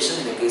of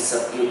division in the case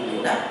of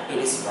Iglina? It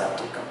is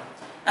vertical.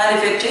 And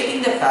if you are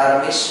taking the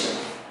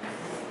paramecium,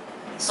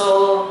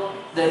 so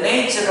the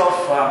nature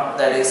of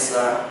that is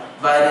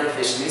binary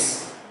fission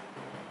is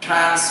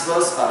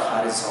transverse or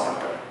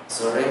horizontal.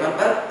 So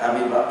remember,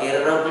 amoeba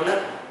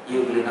irregular,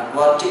 Euglena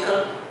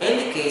vertical. In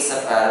the case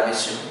of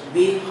paramecium,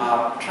 we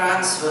have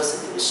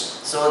transverse division.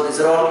 So these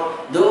are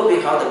all, though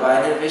we have the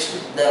binary division,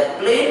 the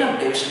plane of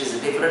division is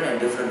different in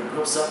different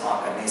groups of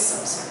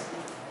organisms.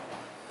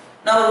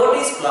 Now what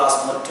is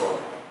plasmatomy?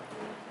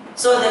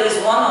 So there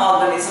is one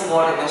organism,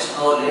 what I mentioned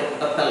earlier,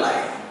 a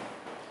feline.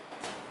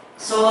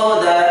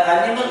 So the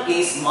animal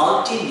is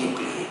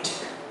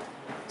multinucleate.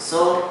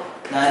 So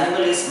the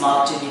animal is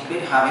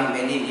multinucleate, having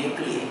many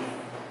nuclei.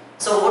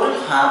 So what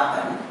will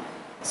happen?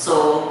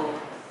 So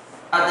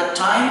at the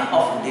time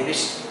of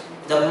division,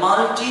 the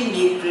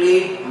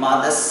multinucleate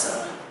mother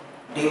cell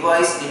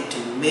divides into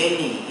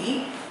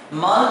many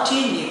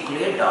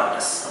multinucleate daughter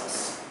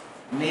cells.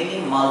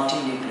 Many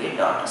multinucleate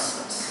daughter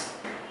cells.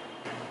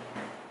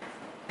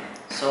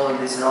 So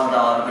these are all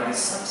the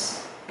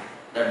organisms,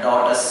 the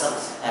daughter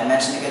cells. I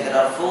mentioned again there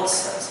are 4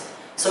 cells.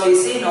 So you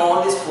see in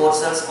all these 4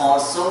 cells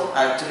also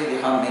actually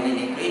they have many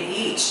nuclei in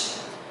each.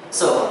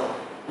 So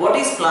what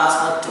is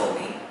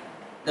plasmatomy?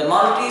 The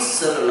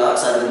multicellular,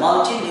 the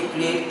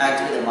multinucleate,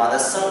 actually the mother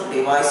cell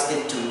divides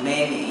into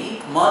many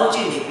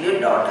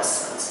multinucleate daughter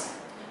cells.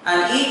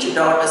 And each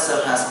daughter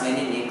cell has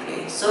many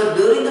nuclei. So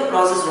during the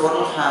process what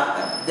will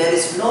happen? There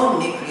is no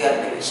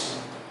nuclear division.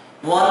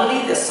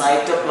 Only the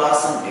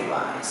cytoplasm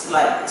divides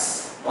like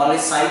this. Only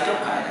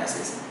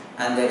cytokinesis.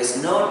 And there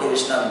is no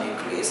division of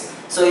nucleus.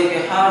 So if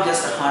you have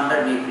just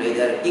 100 nuclei,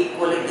 they are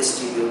equally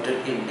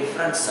distributed in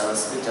different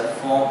cells which are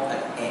formed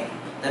at the end.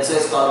 That's why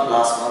it's called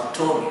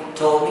plasmatomy.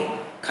 Tomy,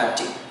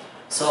 cutting.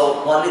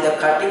 So only the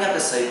cutting of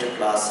the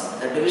cytoplasm,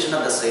 the division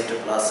of the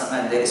cytoplasm,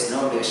 and there is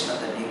no division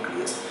of the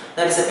nucleus.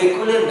 That is a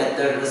peculiar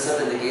method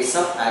result in the case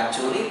of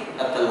actually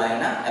a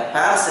Pelina, a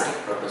parasitic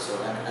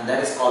protozoan, and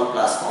that is called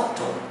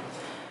plasmatomy.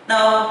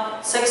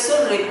 Now,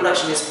 sexual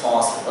reproduction is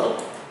possible.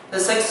 The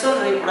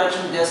sexual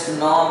reproduction just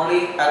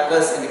normally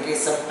occurs in the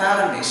case of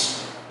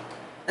paramecium.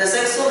 The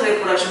sexual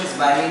reproduction is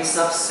by means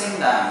of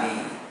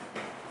syngamy.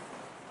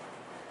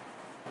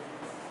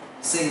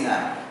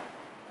 Syngamy.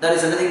 That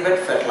is nothing but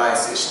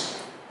fertilization.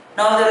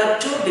 Now there are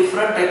 2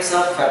 different types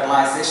of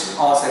fertilization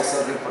or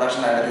sexual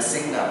reproduction under the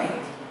syngamy.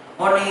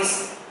 One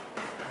is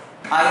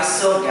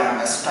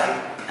isogamous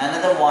type,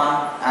 another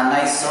one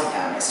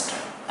anisogamous type.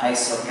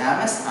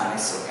 Isogamous,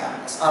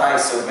 anisogamous, or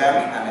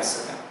isogamy,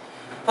 anisogamy.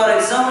 For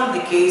example, in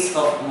the case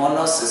of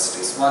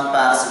monocystis, one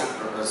parasitic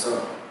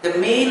protozoa, the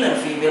male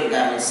and female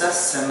gametes are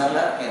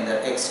similar in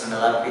their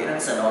external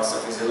appearance and also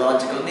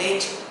physiological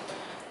nature.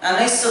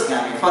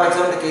 Anisogamy, for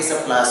example, in the case of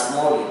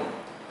Plasmodium,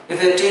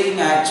 if you are taking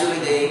actually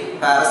the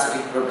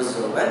parasitic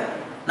protozoa,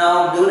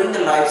 now during the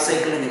life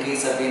cycle in the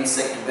case of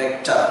insect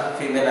vector,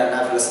 female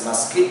Anopheles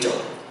mosquito,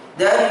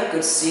 there you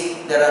could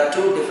see there are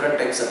 2 different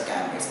types of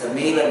gametes, the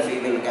male and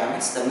female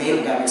gametes. The male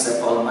gametes are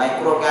called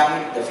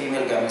microgamete, the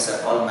female gametes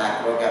are called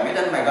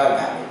macrogamete and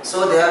megagamete.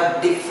 So they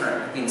are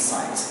different in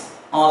size,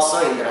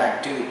 also in their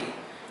activity.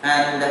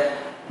 And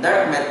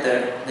that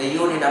method, the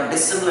union of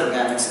dissimilar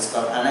gametes is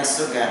called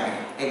anisogamy.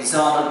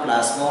 Example,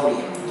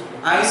 Plasmodium.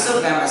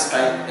 Isogamous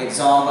type,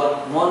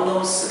 example,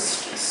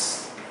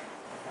 monocystis.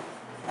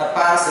 A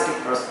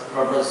parasitic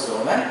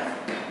protozoa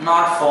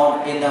not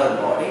found in our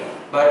body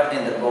but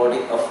in the body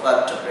of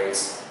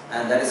vertebrates,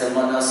 and that is a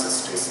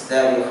monocystis.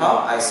 There you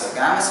have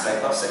isogamous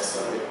type of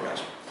sexual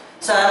reproduction.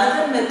 So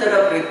another method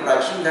of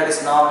reproduction, that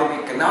is normally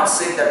we cannot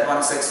say that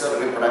one sexual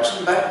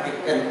reproduction, but we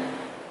can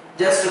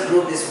just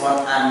group this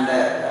one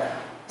and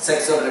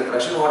sexual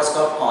reproduction, what is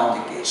called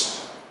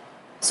conjugation.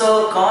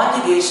 So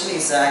conjugation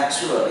is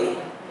actually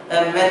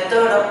a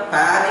method of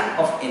pairing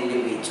of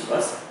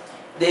individuals.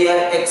 They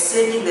are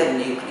exchanging their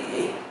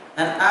nuclei,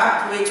 and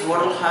after which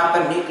what will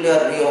happen,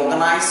 nuclear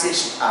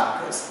reorganization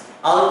occurs.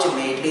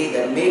 Ultimately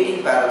the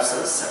mating pair of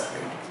cells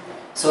separate.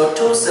 So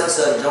 2 cells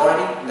are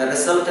joining, the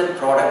resultant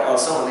product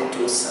also only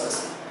 2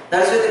 cells.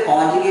 That is why the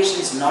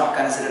conjugation is not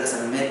considered as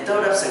a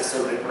method of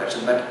sexual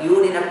reproduction, but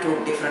union of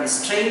 2 different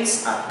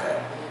strains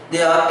occur.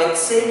 They are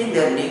exchanging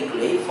their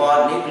nuclei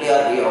for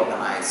nuclear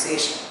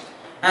reorganization.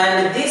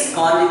 And this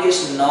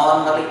conjugation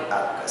normally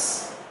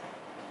occurs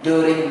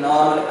during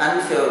normal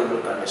unfavorable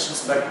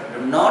conditions, but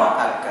do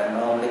not occur,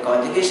 normally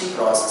conjugation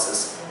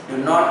processes do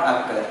not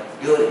occur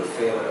during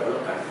favorable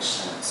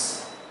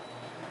conditions.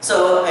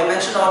 So I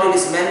mentioned already it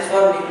is meant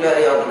for nuclear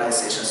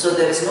reorganization, so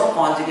there is no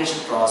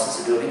conjugation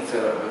process during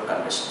favorable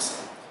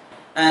conditions.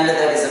 And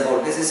that is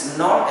about, this is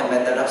not a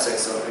method of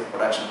sexual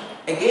reproduction.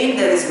 Again,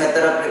 there is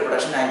method of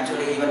reproduction,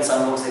 actually even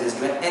some books it is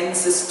given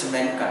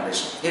encystment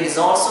condition. It is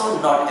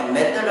also not a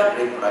method of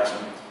reproduction.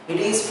 It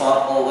is for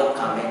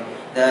overcoming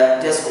the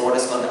just what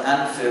is called the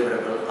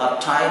unfavorable or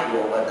tide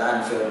over the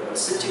unfavorable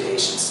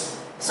situations.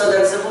 So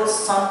that is about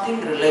something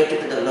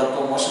related to the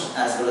locomotion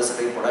as well as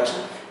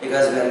reproduction,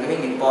 because we are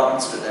giving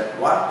importance to that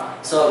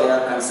one. So we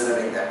are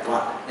considering that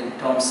one in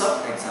terms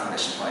of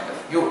examination point of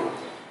view.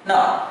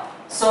 Now,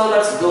 so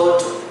let's go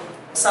to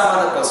some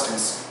other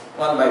questions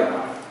one by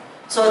one.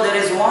 So there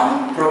is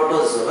one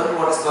protozoan,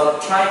 what is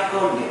called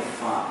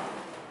trichonepha.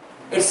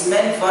 It's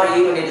meant for,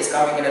 even it is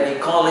coming in an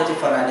ecology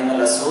for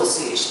animal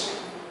association.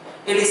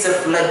 It is a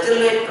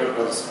flagellate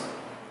protozoan.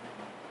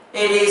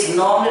 It is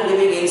normally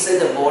living inside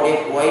the body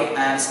of white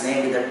ants,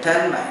 namely the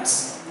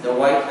termites. The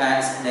white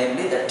ants,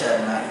 namely the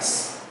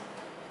termites.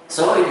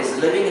 So it is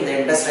living in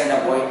the intestine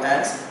of white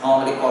ants,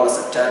 normally called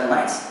as the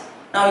termites.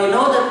 Now you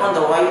know that when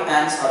the white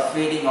ants are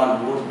feeding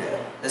on wood,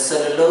 the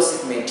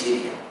cellulosic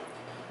material,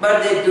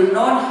 but they do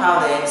not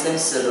have the enzyme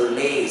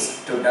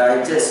cellulase to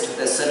digest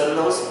the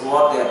cellulose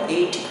what they are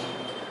eating,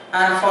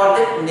 and for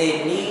that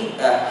they need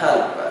a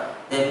help.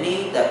 They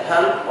need the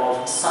help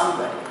of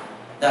somebody.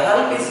 The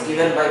help is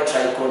given by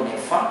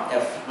trichonepha, a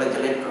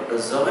flagellate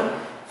protozoan,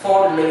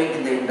 found living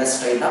in the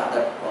intestine of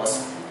that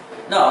person.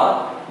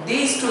 Now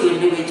these two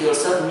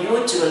individuals are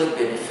mutually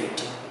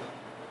benefiting.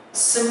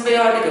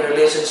 Symbiotic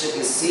relationship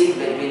is seen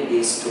between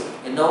these two.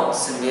 You know,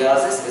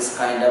 symbiosis is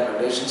kind of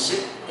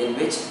relationship in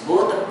which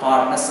both the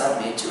partners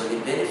are mutually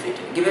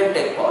benefiting. Give and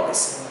take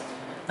policy.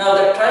 Now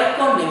the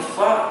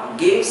trichonepha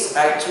gives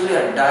actually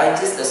a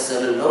digest the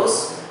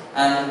cellulose,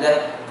 and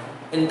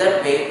in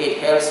that way it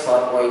helps for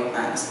white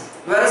ants.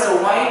 Whereas the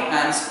white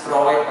ants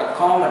provide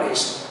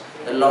accommodation,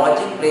 the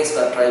lodging place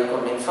for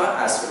trichonepha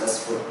as well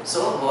as food.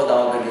 So both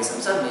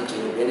organisms are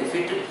mutually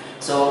benefited.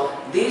 So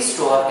these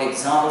two are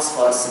examples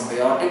for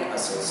symbiotic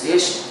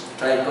association.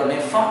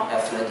 Trichonepha, a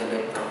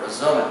flagellate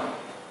protozoan.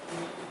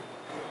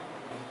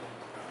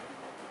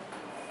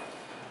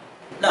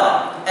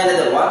 Now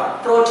another one,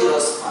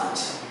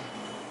 proteosponge.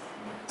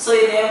 So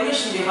in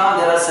evolution there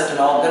are certain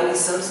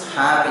organisms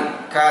having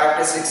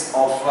characteristics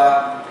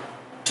of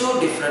two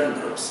different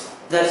groups.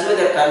 That is why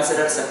they are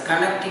considered as a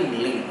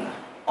connecting link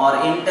or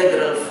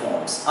integral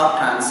forms or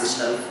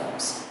transitional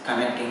forms.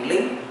 Connecting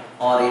link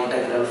or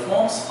integral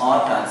forms or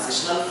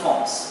transitional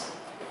forms.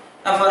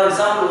 Now for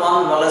example,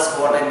 one mollusk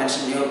what I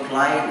mentioned,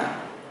 Neoplina,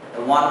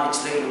 the one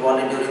which lived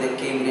only during the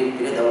Cambrian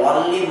period, the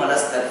only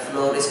mollusk that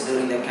flourished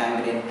during the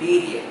Cambrian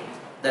period,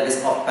 that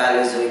is of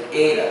Paleozoic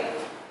era.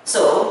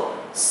 So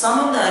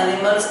some of the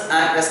animals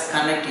act as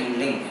connecting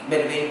link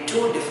between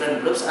two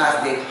different groups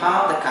as they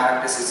have the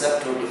characteristics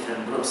of two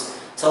different groups.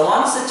 So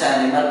one such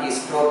animal is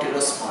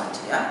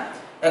Proteospongia,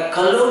 a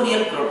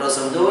colonial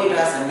protozoan. Though it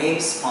has the name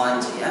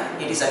Spongia,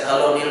 it is a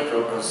colonial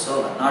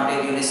protozoan, not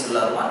a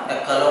unicellular one,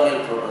 a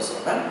colonial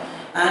protozoan.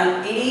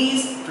 And it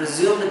is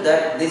presumed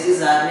that this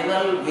is an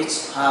animal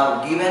which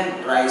have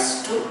given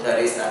rise to, there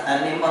is the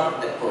animal,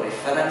 the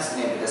poriferans,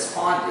 maybe the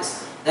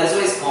sponges. That's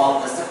why it's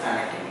called as the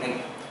connecting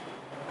link,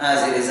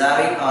 as it is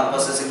having or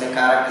possessing the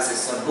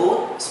characteristics of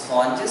both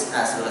sponges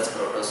as well as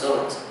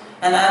protozoans.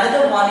 And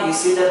another one, you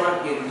see that one,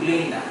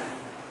 Euglena.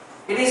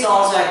 It is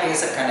also acting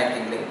as a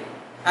connecting link.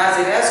 As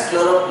it has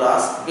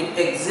chloroplast, it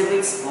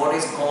exhibits what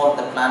is called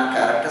the plant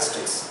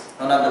characteristics.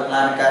 One of the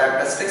plant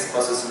characteristics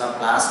possession of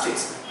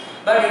plastics.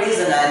 But it is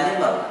an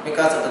animal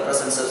because of the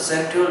presence of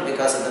centriole,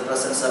 because of the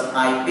presence of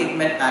eye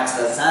pigment acts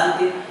as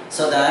xanthine.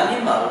 So the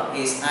animal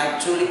is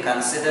actually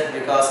considered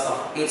because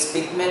of its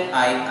pigment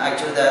eye,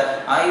 actually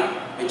the eye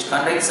which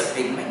contains a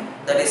pigment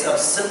that is of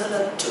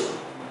similar to,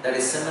 that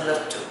is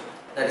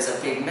a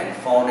pigment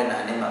found in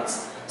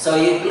animals. So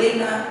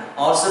Euglena,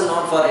 also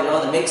known for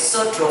the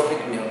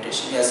mixotrophic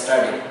mutation, we have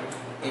studied.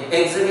 It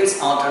exhibits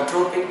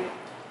autotrophic,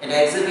 it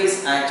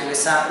exhibits actually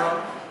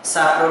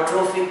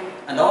saprotrophic,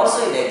 and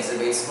also it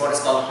exhibits what is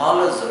called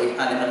holozoic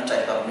animal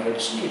type of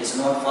mutation. It is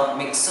known for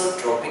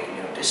mixotrophic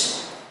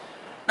mutation.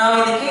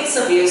 Now in the case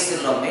of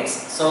Aestylomex,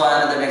 so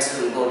next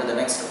we will go to the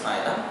next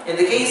phylum. In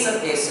the case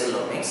of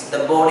Aestylomex,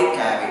 the body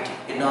cavity,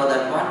 you know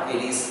that one,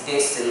 it is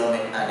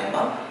Aestylomic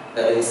animal,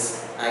 that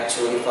is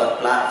actually for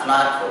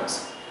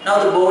flatworms.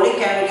 Now the body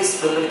cavity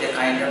is filled with a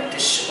kind of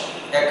tissue,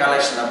 a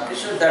collection of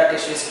tissue. That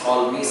tissue is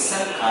called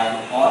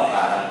mesenchyme or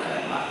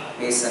parenchyma.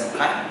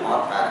 Mesenchyme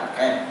or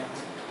parenchyma.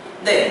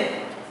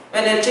 Then,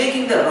 when you are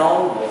taking the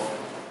roundworm,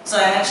 so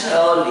I mentioned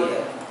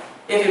earlier,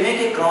 if you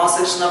make a cross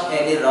section of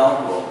any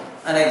roundworm,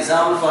 an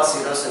example for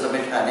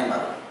pseudocoelomate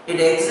animal, it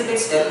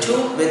exhibits a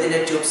tube within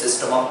a tube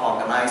system of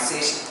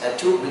organization, a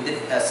tube within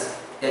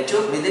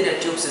a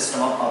tube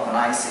system of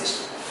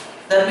organization.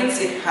 That means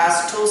it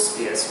has two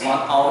spheres, one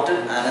outer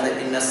and another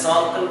inner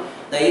circle.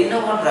 The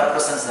inner one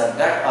represents the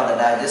gut or the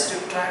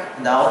digestive tract,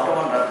 and the outer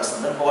one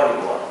represents the body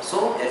wall.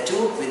 So a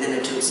tube within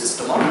a tube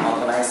system of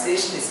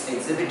organization is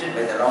exhibited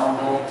by the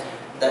roundworm.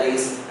 That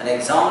is an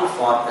example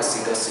for a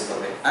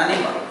pseudocoelomate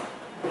animal.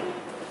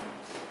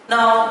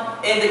 Now,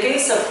 in the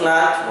case of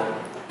flatworm,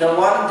 The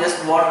one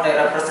just what I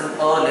represent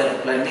earlier,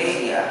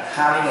 planaria,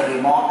 having a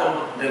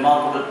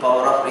remarkable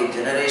power of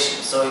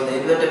regeneration. So in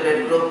the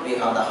invertebrate group, we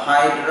have the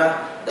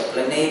hydra, the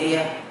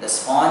planaria, the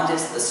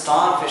sponges, the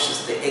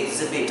starfishes. They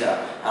exhibit a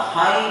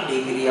high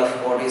degree of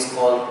what is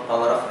called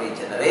power of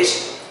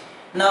regeneration.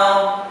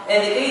 Now,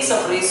 in the case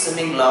of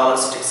free-swimming larval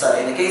sticks,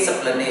 sorry, in the case of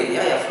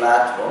planaria, a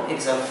flatworm, it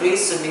is a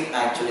free-swimming,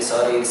 it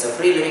is a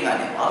free-living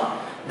animal.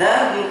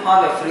 There we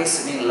have a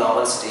free-swimming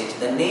larval stage.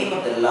 The name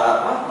of the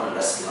larva,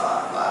 mollusk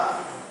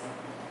larva.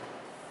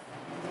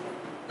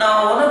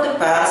 Now, one of the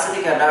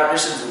parasitic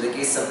adaptations in the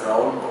case of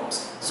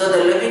roundworms. So, they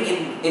are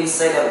living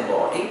inside our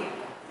body,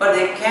 but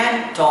they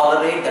can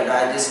tolerate the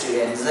digestive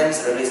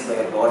enzymes released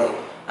by our body.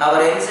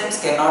 Our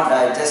enzymes cannot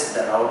digest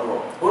the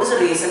roundworm. What is the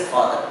reason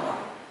for that one?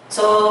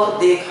 So,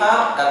 they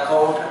have a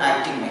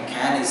counteracting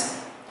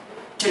mechanism.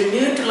 To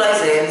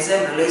neutralize the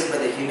enzyme released by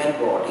the human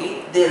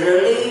body, they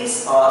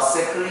release or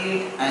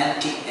secrete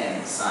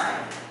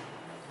anti-enzyme.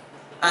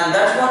 And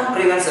that one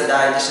prevents the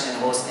digestion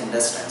in host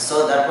intestine.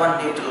 So that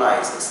one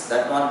neutralizes,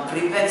 that one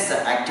prevents the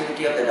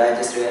activity of the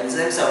digestive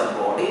enzymes of the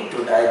body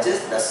to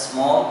digest the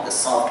small, the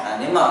soft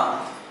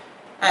animal.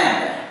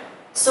 And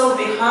so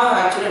we have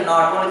actually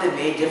not only the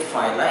major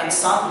phyla, in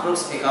some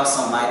groups we have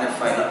some minor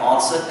phyla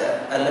also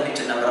there, a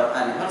limited number of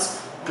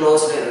animals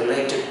closely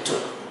related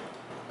to.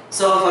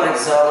 So for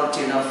example,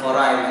 Ctenophora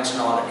I mentioned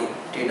already,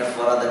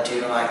 Ctenophora, the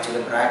Cteno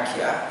actually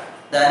brachia.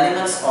 The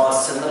animals are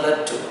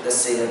similar to the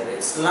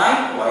ciliates.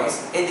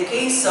 Likewise, in the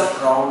case of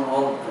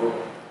roundworm group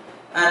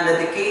and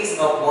in the case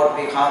of what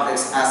we have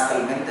this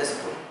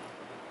Ascalminthus group,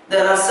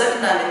 there are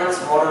certain animals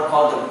what are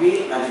called the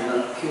wheel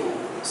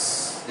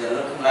animalcules. They are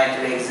looking like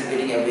they are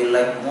exhibiting a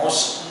wheel-like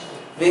motion.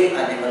 Wheel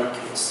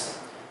animalcules.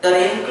 They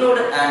are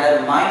included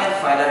under minor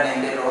phyla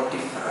named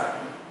Rotifera,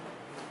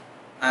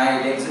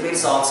 and it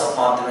exhibits also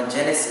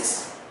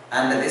parthenogenesis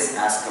under this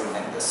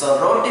Ascalminthus. So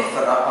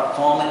Rotifera are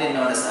commonly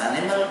known as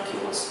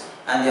animalcules,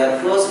 and they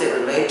are closely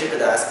related to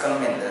the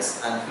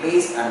Ascalminthus and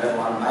placed under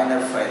one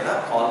minor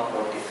phyla called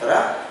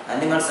Rotifera.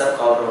 Animals are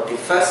called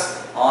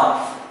rotifers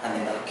or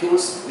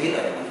animalcules, wheel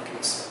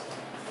animalcules.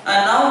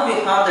 And now we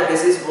have the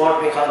disease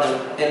what we call the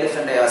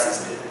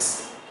elephantiasis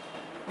disease.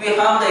 We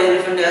have the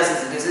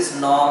elephantiasis disease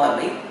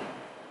normally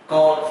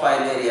called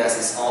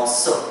filariasis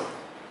also.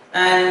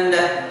 And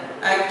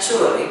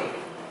actually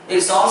it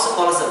is also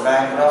called as a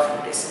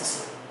Bancroft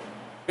disease,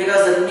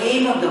 because the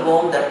name of the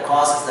worm that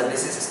causes the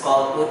disease is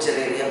called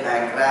Wuchereria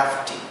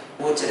bancrofti.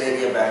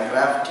 Wuchereria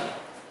bancrofti,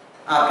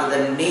 after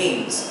the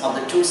names of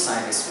the two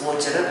scientists,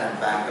 Wucherer and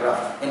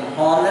Bancroft, in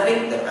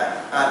honoring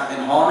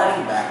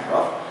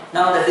Bancroft.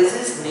 Now the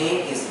disease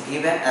name is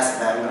given as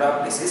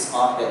Bancroft disease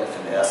or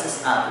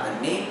elephantiasis after the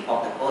name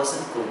of the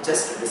person who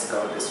just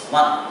discovered this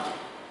one.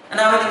 And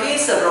now in the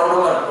case of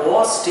roundworm,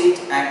 what stage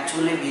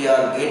actually we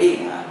are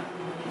getting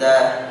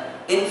the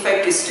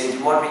infective stage,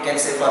 what we can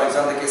say, for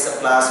example, in the case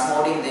of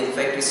Plasmodium, the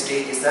infective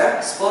stage is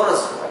the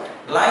sporozoite.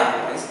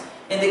 Likewise,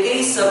 in the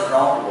case of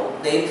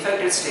roundworm, the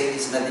infected stage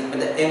is nothing but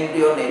the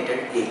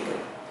embryonated egg.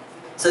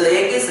 So the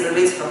egg is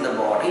released from the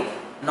body,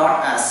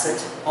 not as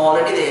such,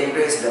 already the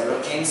embryo is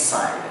developed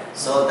inside.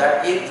 So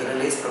that egg is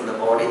released from the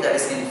body, that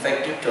is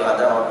infected to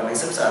other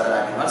organisms, other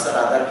animals or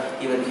other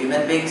even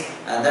human beings,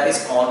 and that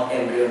is called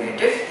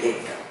embryonated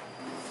egg.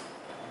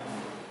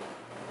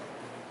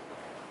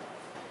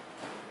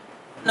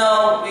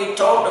 Now we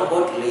talked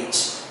about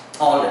leech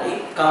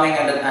already, coming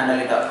under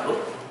Annelida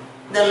group.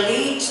 The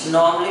leech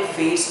normally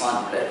feeds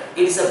on blood.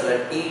 It is a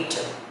blood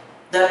eater.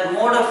 That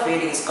mode of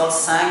feeding is called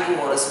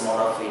sanguivorous mode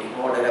of feeding,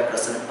 what I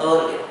represented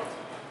earlier.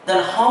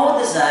 Then how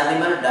this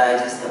animal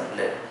digests the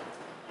blood?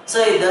 So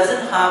it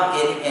doesn't have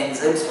any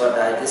enzymes for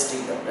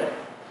digesting the blood.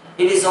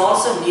 It is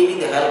also needing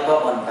the help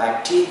of one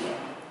bacterium.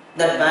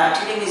 That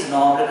bacterium is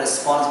normally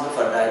responsible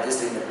for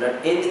digesting the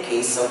blood. In the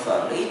case of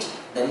a leech,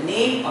 the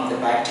name of the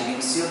bacterium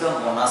is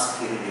Pseudomonas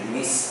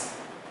hirudinnis,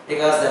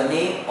 because the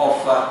name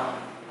of a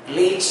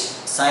leech,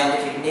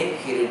 scientific name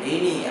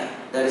Hirudinea.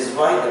 That is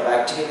why the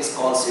bacterium is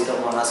called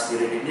Pseudomonas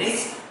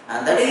hirudinnis,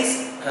 and that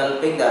is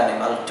helping the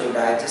animal to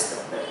digest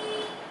the blood.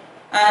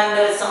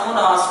 And someone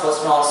asked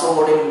question also,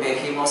 what is a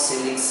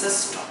hemocoelic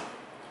system?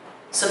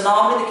 So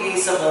normally in the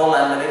case of all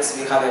annelids,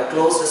 we have a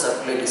closed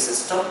circulatory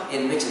system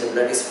in which the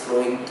blood is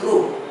flowing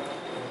through.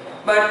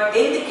 But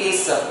in the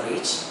case of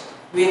leech,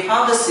 we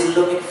have the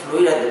coelomic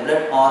fluid and the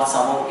blood are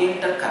somehow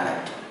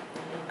interconnected.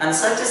 And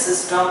such a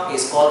system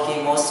is called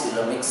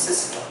hemocoelomic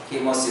system.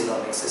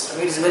 Hemocoelomic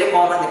system. It is very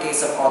common in the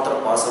case of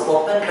arthropods. So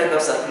open leg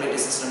of circulatory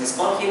system is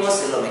called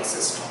hemocoelomic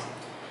system.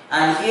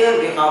 And here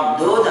we have,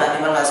 though the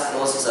animal has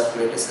closed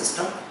circulatory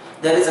system,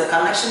 there is a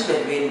connection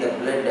between the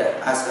blood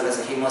as well as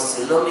the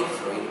hemocoelomic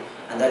fluid,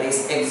 and that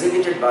is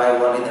exhibited by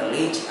one in the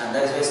leech, and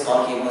that is why it is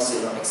called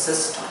hemocoelomic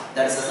system.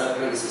 That is the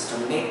circulatory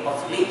system name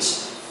of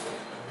leech.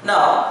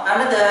 Now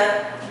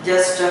another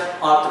just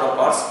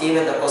arthropods,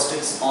 even the question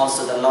is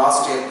also the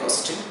last year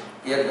question,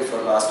 year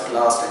before last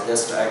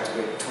just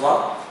actually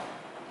 12,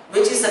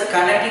 which is the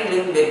connecting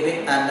link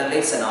between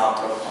annelids and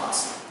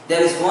arthropods.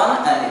 There is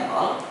one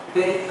animal,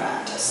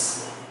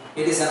 Peripatus.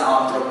 It is an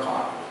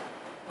arthropod.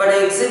 but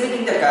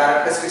exhibiting the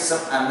characteristics of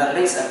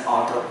annelids and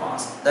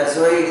arthropods. That's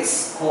why it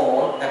is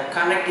called a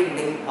connecting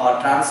link or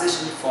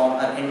transition form,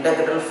 an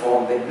integral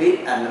form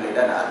between annelid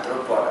and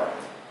arthropod.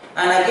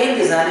 And again,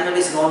 this animal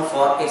is known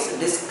for its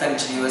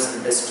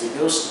discontinuous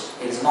distribution.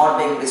 It is not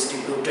being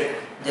distributed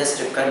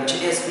just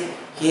continuously.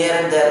 Here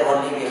and there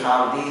only we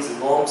have these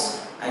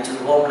worms,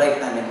 actually worm-like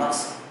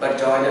animals, but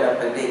jointed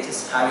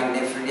appendages having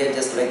nephridia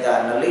just like the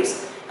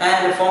annelids,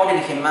 and found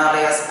in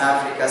Himalayas,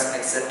 Africas,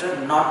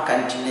 etc., not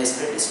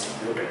continuously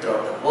distributed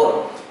throughout the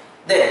world.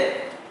 Then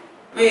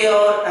we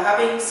are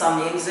having some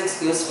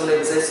insects, useful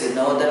insects, you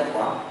know that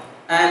one.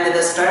 And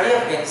the study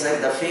of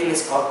insects, the field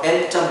is called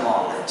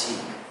entomology.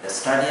 The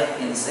study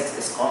of insects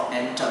is called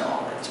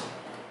entomology.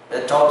 We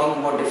are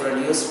talking about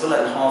different useful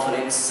and harmful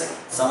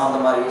insects. Some of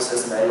them are used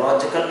as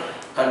biological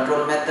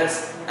control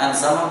methods, and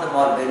some of them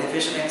are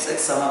beneficial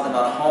insects, some of them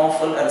are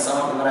harmful, and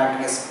some of them are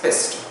acting as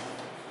pests.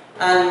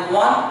 And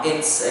one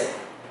insect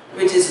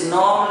which is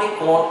normally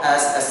called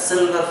as a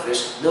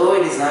silverfish, though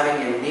it is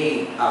having a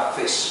name of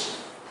fish,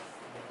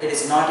 it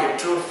is not a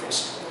true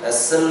fish. A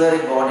silvery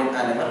bodied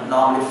animal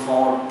normally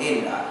found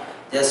in,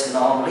 just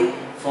normally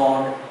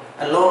found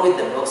along with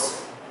the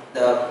books,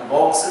 the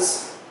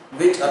boxes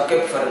which are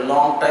kept for a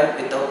long time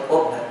without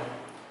open.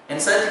 In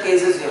such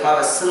cases, you have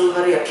a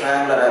silvery, a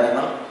triangular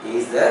animal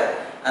is there,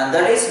 and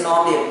that is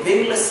normally a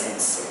wingless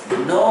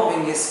insect. No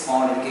wing is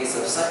found in case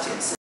of such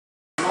insect.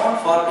 Known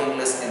for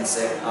wingless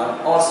insect, are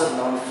also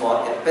known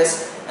for a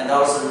pest, and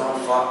also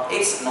known for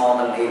its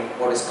normal name,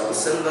 what is called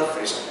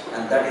silverfish,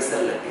 and that is the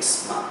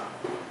leptisma.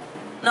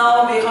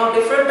 Now we have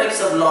different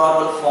types of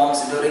larval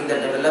forms during the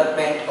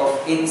development of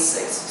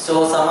insects.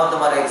 So some of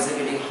them are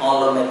exhibiting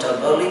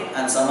holometaboly,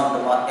 and some of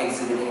them are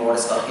exhibiting what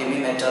is called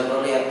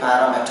hemimetaboly and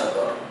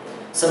parametaboly.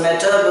 So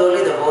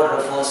metaboly, the word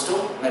refers to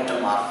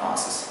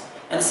metamorphosis.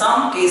 In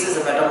some cases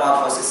the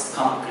metamorphosis is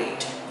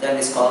complete, that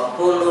is called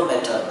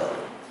holometaboly.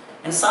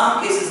 In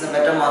some cases the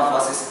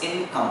metamorphosis is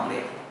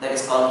incomplete, that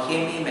is called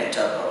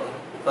hemimetaboly.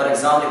 For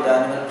example, if the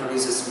animal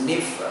produces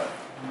nymph,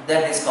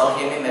 that is called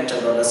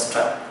hemimetabolous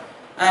type.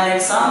 And in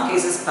some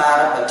cases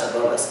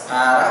parametabolous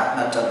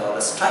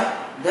type,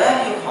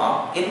 there you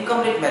have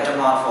incomplete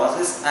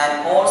metamorphosis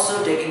and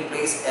also taking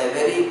place a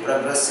very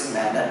progressive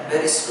manner,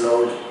 very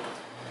slowly.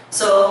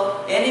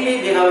 So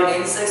anyway, we have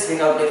in insects, we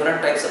have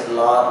different types of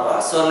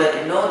larvae. So let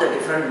you know the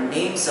different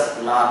names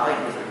of larvae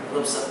in different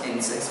groups of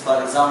insects.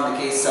 For example, in the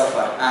case of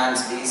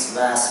ants, bees,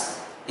 wasps,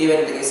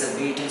 even in the case of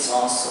beetles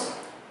also,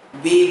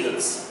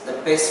 beetles, the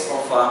pest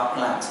of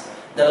plants.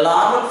 The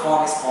larval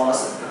form is called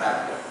as a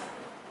grapple.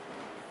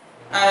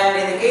 And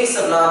in the case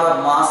of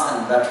larvae, moths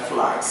and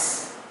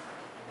butterflies,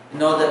 you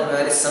know that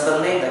very simple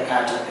name, the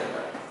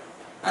caterpillar.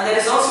 And there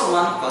is also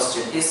one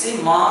question. You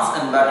see,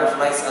 moths and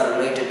butterflies are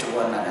related to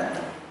one another.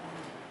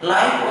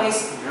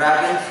 Likewise,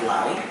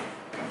 dragonfly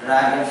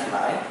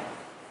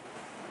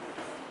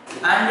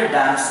and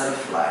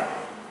damselfly.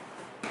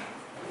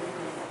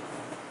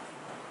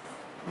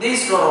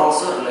 These two are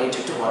also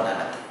related to one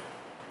another.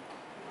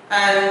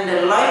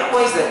 And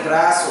likewise, the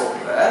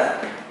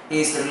grasshopper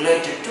is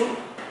related to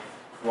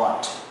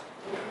what?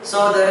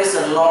 So there is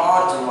a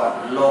large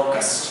one,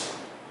 locust.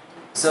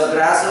 So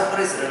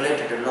grasshopper is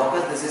related to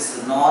locust. This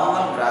is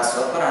normal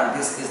grasshopper, and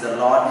this is the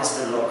largest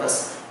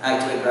locust,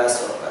 actually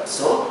grasshopper.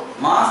 So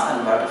moths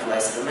and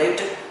butterflies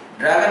related,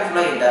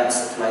 dragonfly and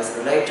damselflies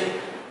related.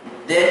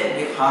 Then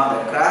we have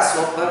the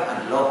grasshopper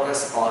and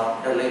locust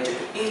are related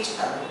to each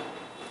other.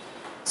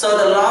 So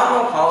the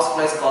larva of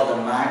housefly is called the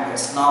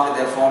maggots. Normally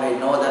they are found, you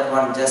know that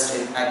one, just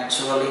in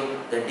actually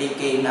the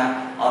decaying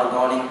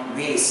organic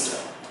waste.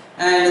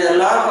 And the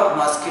larvae of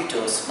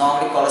mosquitoes,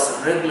 normally called as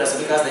regulars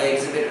because they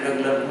exhibit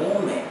regular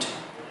movement.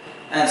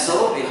 And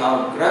so we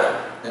have grub,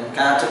 then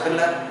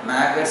caterpillar,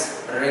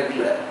 maggots,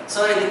 regular.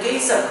 So in the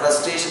case of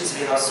crustaceans,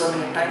 we have so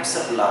many types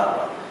of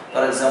larvae.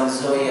 For example,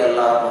 zoea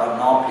larva,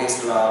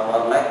 nauplius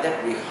larva, like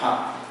that we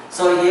have.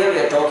 So here we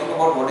are talking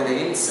about what are the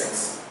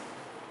insects.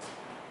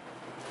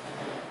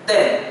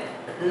 Then,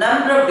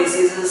 number of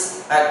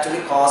diseases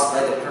actually caused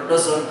by the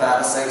protozoan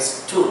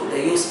parasites to the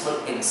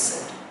useful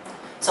insect.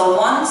 So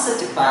one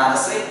such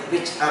parasite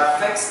which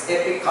affects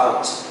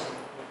apiculture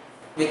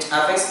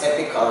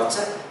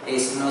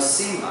is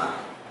Nosema,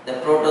 the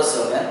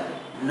protozoan.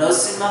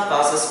 Nosema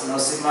causes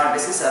Nosema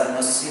disease or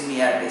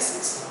Nosemia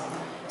disease.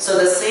 So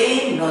the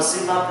same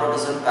Nosema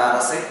protozoan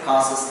parasite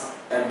causes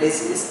a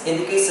disease in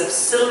the case of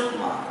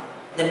silkworm.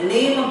 The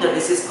name of the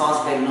disease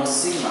caused by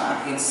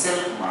Nosema in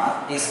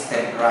silkworm is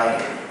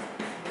febrile.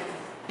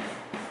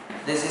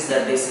 This is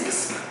the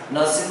disease.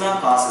 Nosema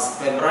causes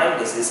febrile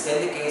disease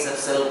in the case of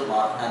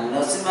silkworm, and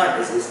Nosema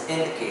disease in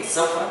the case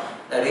of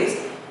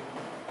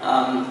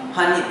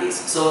honeybees.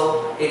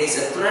 So it is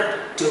a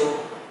threat to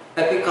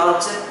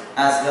apiculture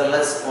as well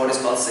as what is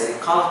called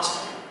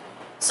sericulture.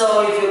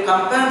 So if you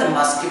compare the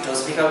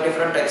mosquitoes, we have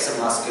different types of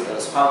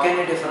mosquitoes. How can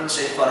you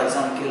differentiate, for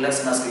example,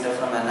 Culex mosquito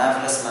from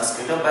Anopheles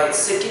mosquito? By its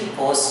sitting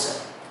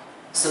posture.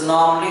 So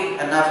normally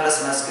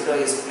Anopheles mosquito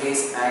is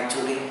placed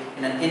actually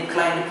in an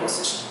inclined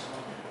position.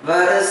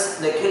 whereas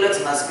the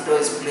Culex mosquito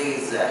is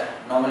placed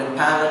normally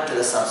parallel to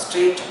the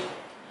substratum.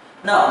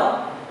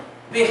 Now,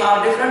 we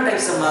have different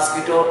types of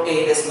mosquito: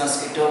 Aedes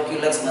mosquito,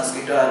 Culex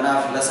mosquito,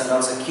 Anopheles, and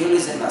also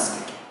Culex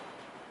mosquito.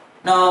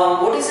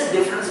 Now, what is the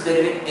difference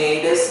between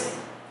Aedes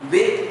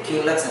with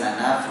Culex and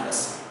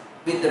Anopheles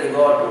with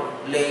regard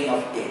to laying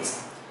of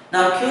eggs?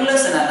 Now,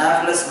 Culex and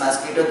Anopheles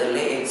mosquito, they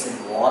lay eggs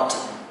in water,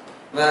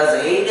 whereas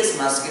the Aedes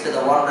mosquito,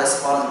 the one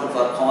responsible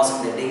for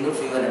causing the dengue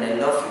fever and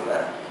yellow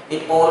fever,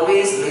 it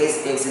always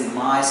lays eggs in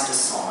moist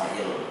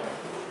soil.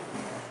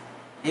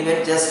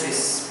 Even just a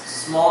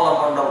small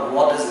amount of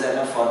water is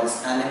enough for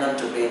this animal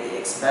to lay the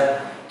eggs.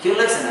 But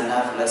Culex and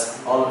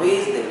Anopheles,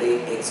 always they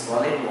lay eggs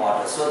only in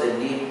water, so they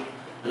need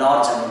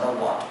large amount of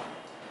water.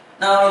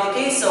 Now, in the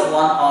case of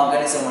one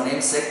organism, one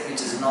insect, which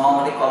is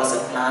normally called as a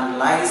plant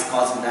lice,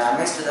 causing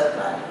damage to the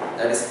plant,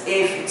 that is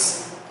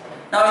aphids.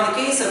 Now, in the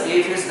case of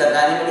aphids, that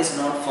animal is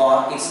known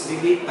for its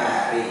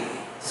vivipary,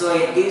 so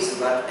it gives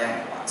birth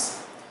young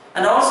ones.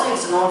 And also,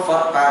 it's known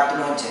for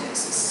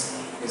parthenogenesis.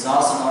 It's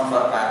also known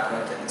for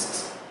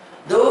parthenogenesis.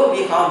 Though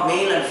we have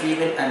male and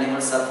female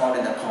animals are found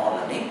in the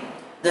colony,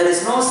 there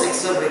is no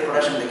sexual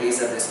reproduction in the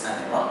case of this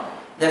animal.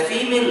 The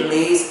female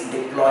lays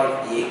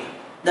diploid egg.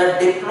 The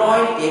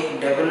diploid egg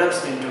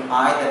develops into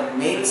either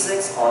male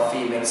sex or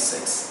female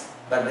sex,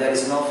 but there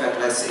is no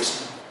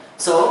fertilization.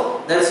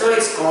 So that is why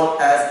it's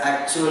called as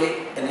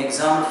actually an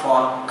example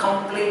for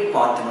complete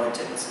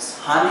parthenogenesis.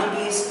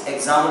 Honeybees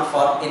example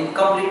for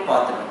incomplete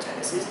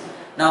parthenogenesis.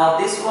 Now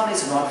this one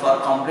is known for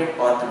complete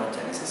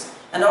parthenogenesis.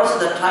 And also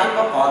the type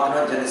of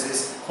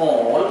parthenogenesis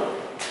called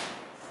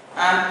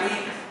amphitok.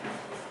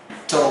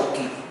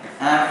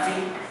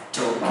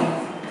 Amphitok.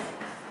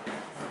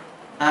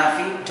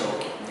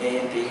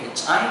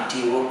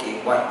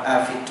 A-M-P-H-I-T-O-K-Y.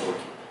 Amphitok.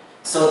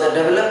 So the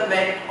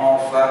development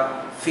of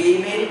a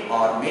female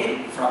or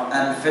male from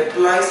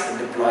unfertilized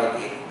diploid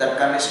egg. That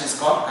condition is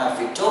called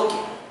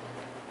amphitok.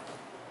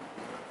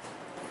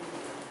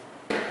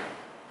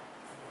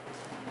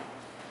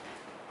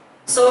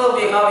 So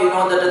we have,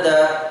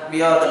 that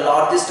we are the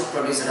largest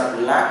producer of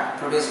lac,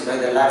 produced by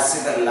the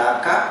Laxiver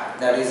laca,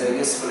 that is a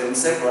useful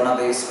insect, one of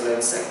the useful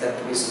insects that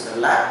produces the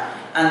lac.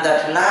 And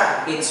that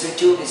lac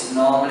institute is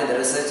normally the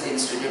research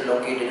institute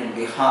located in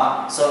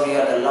Bihar. So we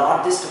are the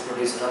largest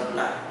producer of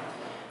lac.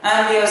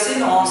 And we have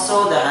seen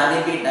also the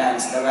honeybee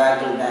dance, the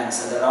waggle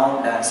dance, and the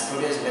round dance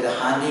produced by the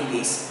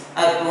honeybees.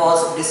 It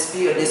was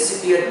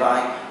disappeared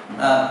by,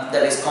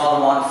 that is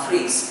called one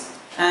freeze.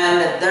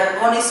 And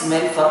that one is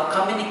meant for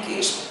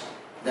communication.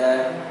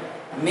 The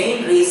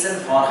main reason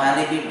for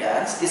honeybee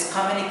dance is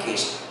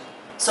communication.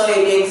 So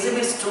it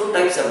exhibits two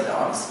types of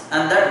dance,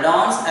 and that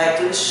dance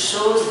actually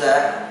shows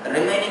the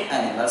remaining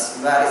animals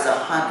where is the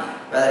honey,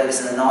 whether it is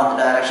in the north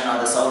direction or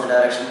the south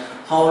direction,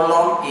 how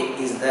long it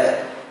is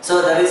there.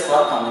 So that is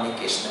for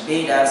communication. The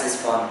bee dance is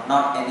for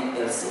not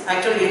any else.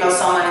 Actually, we have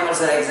some animals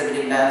that are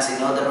exhibiting dance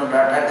in order to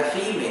attract the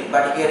female,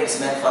 but here it's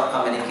meant for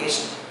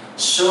communication,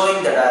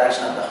 showing the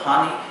direction of the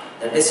honey,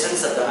 the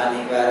distance of the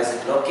honey, where is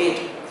it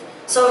located.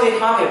 So we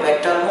have a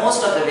vector.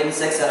 Most of the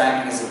insects are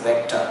acting as a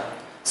vector.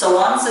 So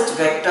one such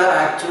vector,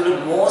 actually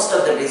most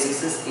of the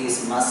diseases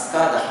is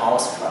musca, the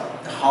housefly.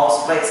 The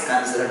housefly is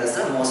considered as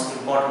the most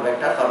important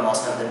vector for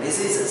most of the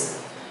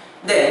diseases.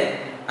 Then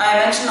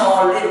I mentioned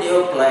already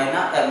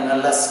Neoplina, a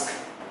mollusk.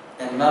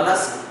 A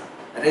mollusk,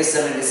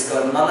 recently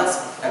discovered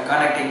mollusk, a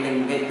connecting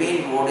link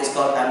between what is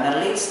called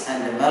annelids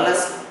and the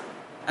mollusk,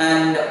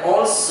 and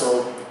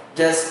also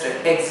just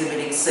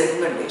exhibiting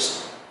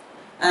segmentation.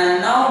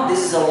 And now this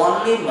is the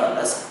only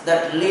mollusk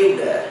that lived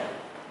there,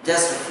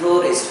 just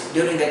flourished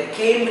during the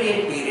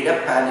Cambrian period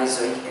of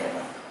Paleozoic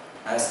era.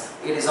 As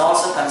it is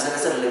also considered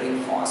as a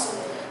living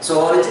fossil.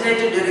 So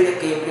originated during the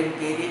Cambrian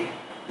period,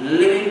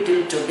 living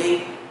till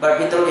today, but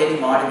without any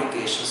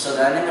modification. So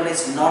the animal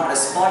is not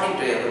responding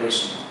to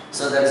evolution.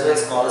 So that is why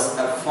it's called as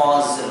a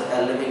fossil,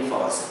 a living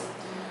fossil.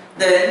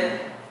 Then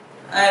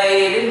I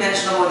didn't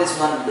mention about this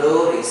one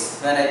Doris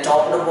when I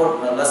talked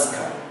about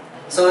mollusca.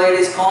 So it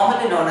is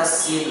commonly known as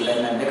sea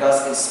lemon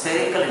because it's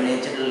spherical in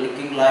nature,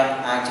 looking like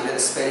actually the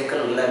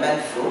spherical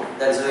lemon fruit.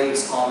 That is why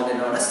it's commonly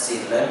known as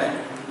sea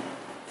lemon.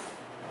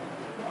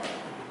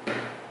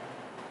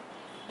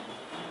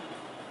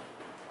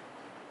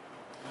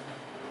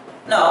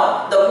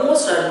 Now, the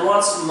most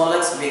advanced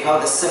mollusks we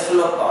have the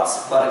cephalopods.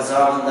 For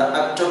example, the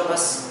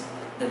octopus,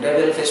 the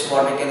devilfish,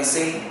 what we can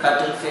see,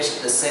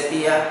 cuttlefish, the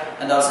sepia,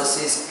 and also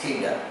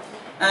cicada.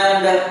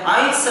 And the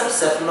eyes of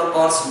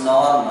cephalopods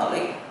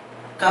normally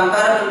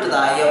comparable to the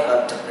eye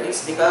of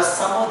vertebrates because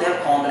some of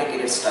their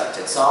complicated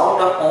structure. So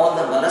out of all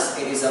the mollusks,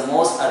 it is the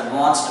most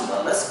advanced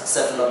mollusk,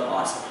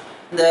 cephalopods.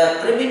 The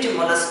primitive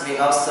mollusk we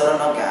have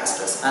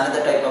Ceranogastrus,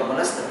 another type of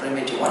mollusk, the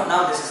primitive one.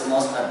 Now this is the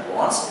most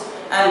advanced,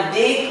 and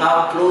they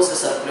have closed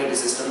circulatory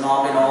system.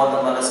 Normally in all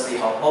the mollusks we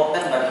have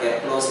open, but here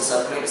closed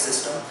circulatory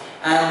system.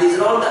 And these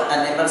are all the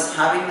animals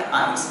having the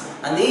eyes,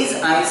 and these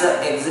eyes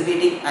are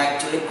exhibiting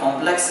actually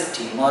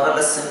complexity more or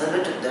less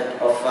similar to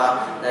that of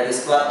that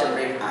is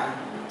vertebrate eye.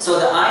 So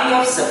the eye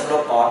of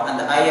cephalopod and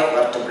the eye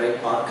of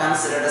vertebrate are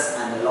considered as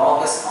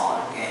analogous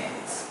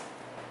organs.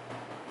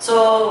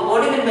 So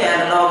what do you mean by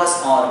analogous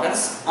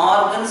organs?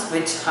 Organs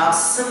which have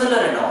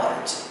similar in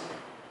origin.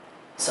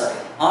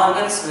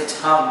 Organs which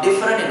have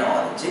different in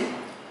origin,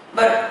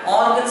 but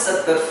organs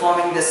are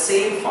performing the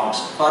same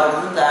function. For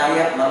example, the eye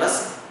of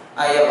mollusk,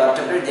 eye of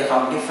vertebrate, they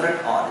have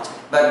different origin,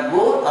 but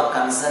both are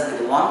concerned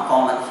with one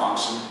common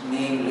function,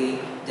 namely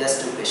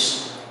just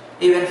vision.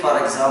 Even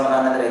for example,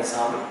 another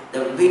example,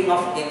 the wing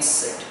of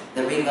insect,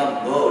 the wing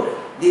of bird,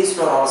 these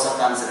two are also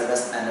considered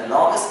as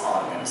analogous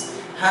organs,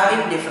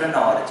 having different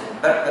origin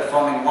but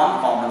performing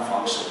one common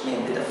function,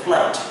 namely the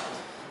flight.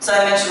 So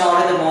I mentioned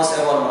already the most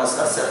evolved mollusks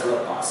are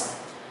cephalopods.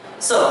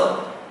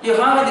 So you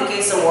have in the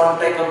case of one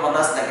type of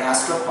mollusk, the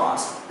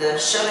gastropods, the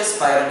shell is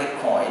spirally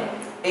coiled,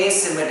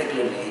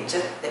 asymmetrical in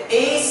nature. The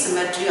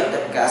asymmetry of the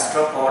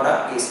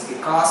gastropoda is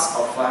because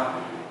of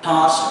a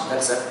torsion, that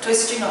is a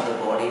twisting of the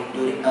body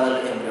during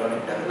early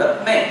embryonic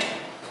development.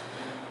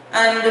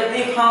 And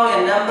we have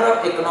a number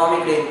of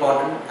economically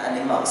important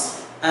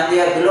animals, and they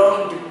are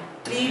belonging to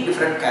three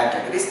different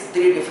categories,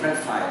 three different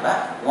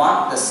phyla.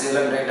 One, the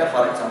Coelenterata,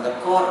 for example, the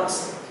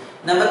chorus.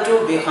 Number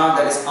two, we have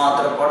that is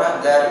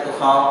arthropoda. There you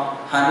have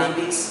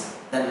honeybees,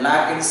 then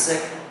lac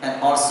insect,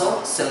 and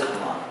also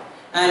silkworm.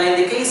 And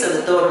in the case of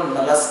the third one,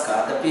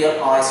 mollusca, the pure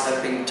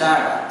oyster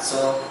pinctada.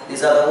 So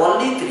these are the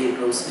only three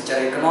groups which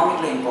are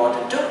economically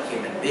important to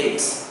human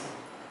beings.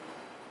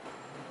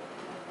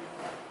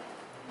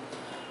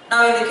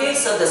 Now in the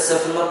case of the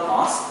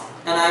cephalopods,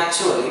 and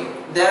actually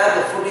there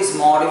the food is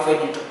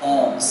modified into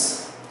ohms.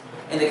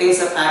 In the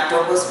case of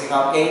octopus, we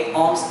have 8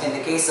 ohms. In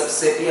the case of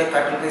sepia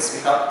cuttlefish,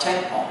 we have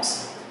 10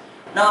 ohms.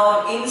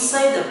 Now,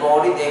 inside the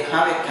body, they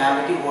have a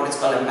cavity, what is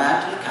called a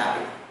mantle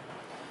cavity.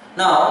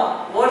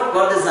 Now, what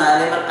does the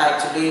animal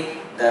actually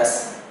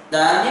does? The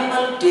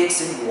animal takes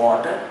in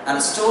water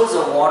and stores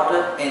the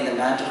water in the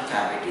mantle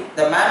cavity.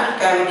 The mantle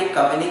cavity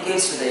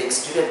communicates to the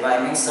exterior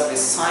by means of a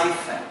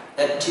siphon,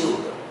 a tube.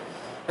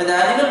 When the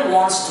animal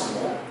wants to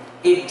move,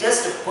 it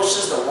just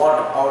pushes the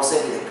water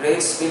outside with a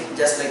great speed,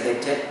 just like the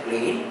jet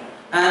plane.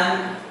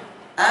 And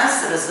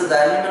as a result, the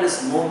animal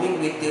is moving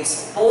with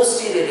its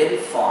posterior end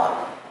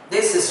forward.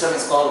 This system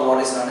is called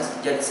what is known as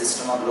jet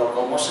system of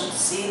locomotion.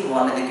 Seen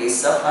one in the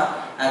case of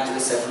actually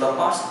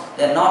cephalopods.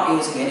 They are not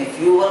using any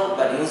fuel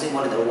but using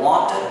only the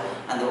water,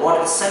 and the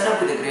water is sent up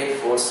with a great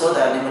force, so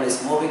the animal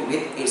is moving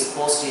with its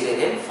posterior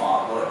end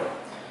forward.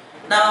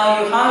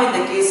 Now you have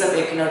in the case of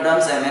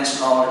echinoderms, I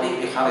mentioned already,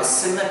 we have a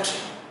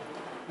symmetry.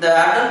 The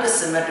adult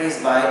symmetry is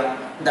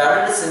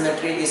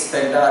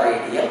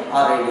pentaradial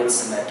or radial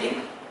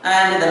symmetry,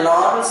 and the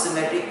larval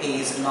symmetry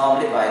is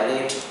normally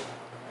bilateral.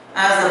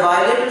 As the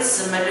bilateral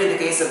symmetry in the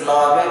case of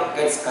larvae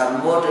gets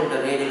converted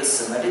into radial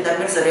symmetry, that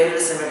means the radial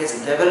symmetry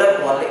is developed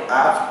only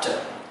after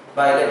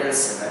bilateral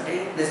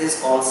symmetry. This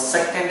is called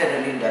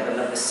secondarily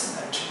developed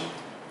symmetry.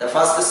 The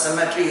first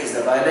symmetry is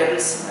the bilateral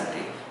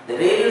symmetry. The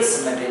radial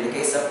symmetry in the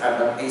case of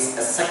adult is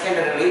a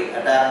secondarily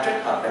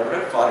adapted or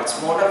developed for its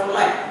mode of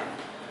life.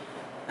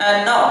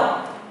 And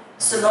now,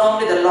 so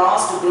normally the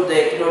last group,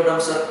 the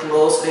echinoderms, are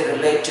closely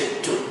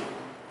related to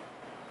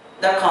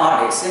the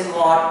chordates. In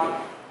what way?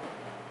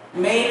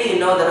 Mainly,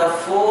 there are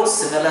 4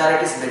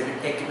 similarities between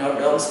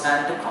echinoderms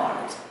and the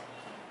chordates.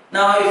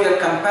 Now, if you are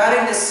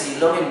comparing the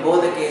coelom, in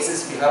both the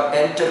cases we have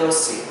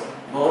enterocoelom.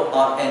 Both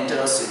are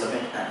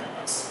enterocoelomid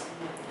animals.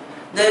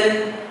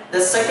 Then the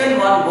second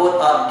one,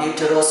 both are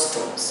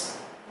deuterostomes.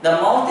 The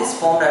mouth is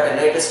formed at a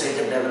later stage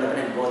of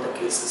development in both the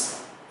cases.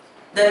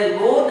 Then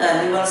both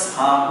animals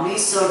have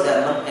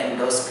mesodermal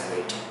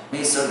endoskeleton.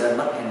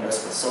 Mesodermal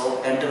endoskeleton.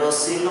 So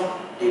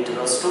enterocoelom,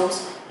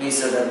 deuterostomes,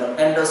 mesodermal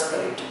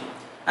endoskeleton.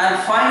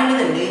 And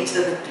finally, the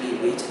nature of the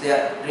cleavage, they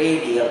are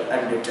radial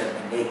and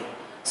determinate.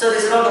 So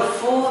these are all the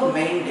 4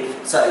 main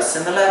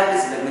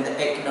similarities between the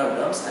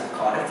echinoderms and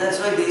chordates. That's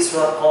why these two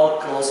are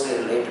called closely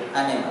related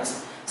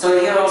animals. So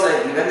here also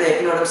I given the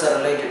echinoderms are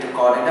related to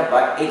chordata,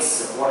 but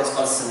it's what is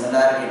called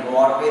similarity in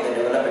what way the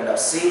development of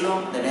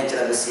coelom, the nature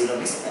of the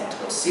coelom is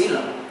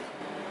enterocoelom.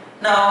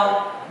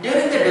 Now,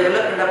 during the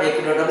development of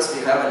echinoderms,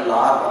 we have a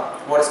larva,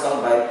 what is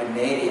called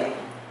bipinnaria.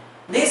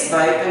 This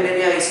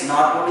bipinnaria is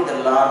not only the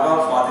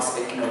larva for this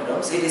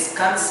echinoderms, it is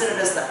considered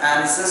as the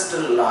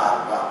ancestral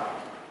larva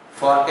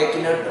for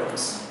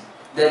echinoderms.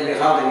 Then we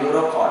have the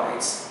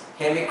urochordates,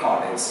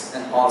 hemichordates,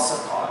 and also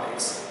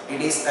chordates. It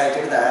is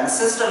actually the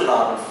ancestral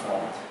larval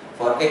form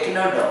for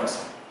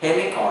echinoderms,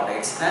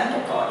 hemichordates,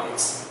 and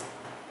chordates.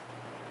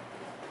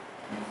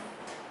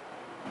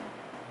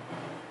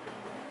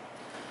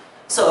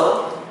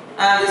 So,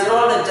 and these are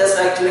all just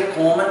actually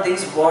common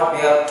things what we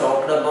have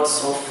talked about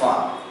so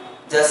far,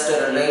 just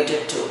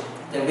related to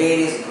the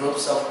various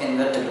groups of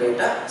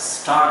invertebrata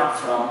started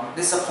from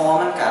these are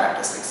common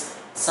characteristics.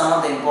 Some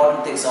of the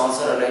important things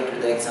also related to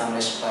the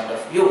examination point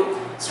of view,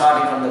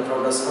 starting from the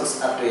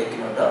protozoans up to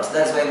echinoderms.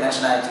 That's why I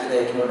mentioned actually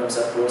the echinoderms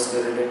are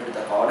closely related to the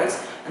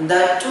chordates, and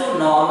that too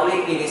normally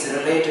it is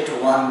related to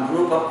one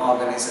group of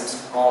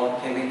organisms called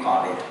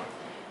hemichordate.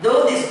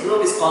 Though this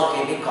group is called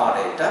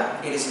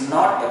hemichordata, it is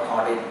not a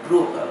chordate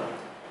group.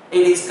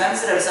 It is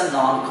considered as a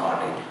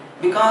non-chordate.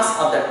 because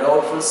of the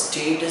doubtful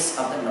status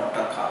of the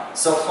notochord.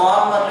 So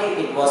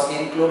formerly it was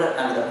included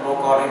under the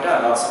prochordata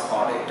and also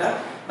chordata,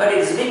 but it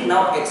is being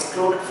now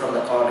excluded from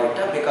the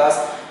chordata because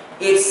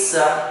its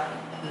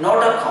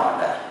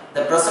notochord,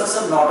 the presence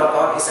of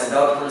notochord is a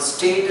doubtful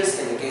status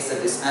in the case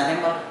of this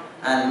animal,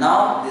 and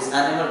now this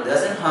animal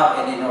doesn't have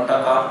any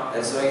notochord,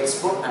 that's why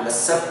it's put under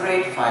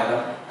separate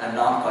phylum and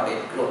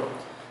non-chordate group.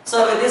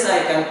 So with this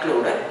I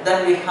concluded.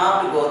 Then we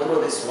have to go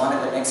through this one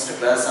in the next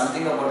class,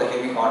 something about the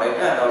hemichordata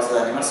and also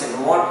the animals,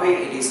 in what way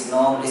it is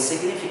normally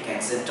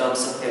significant in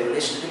terms of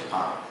evolutionary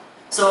part.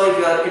 So if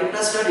you are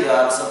interested, you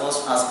are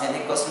supposed to ask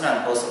any question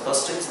and post the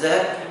questions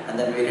there, and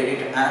then we are ready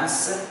to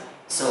answer.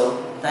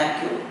 So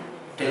thank you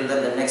till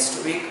the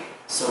next week.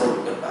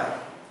 So goodbye.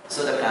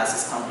 So the class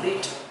is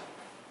complete.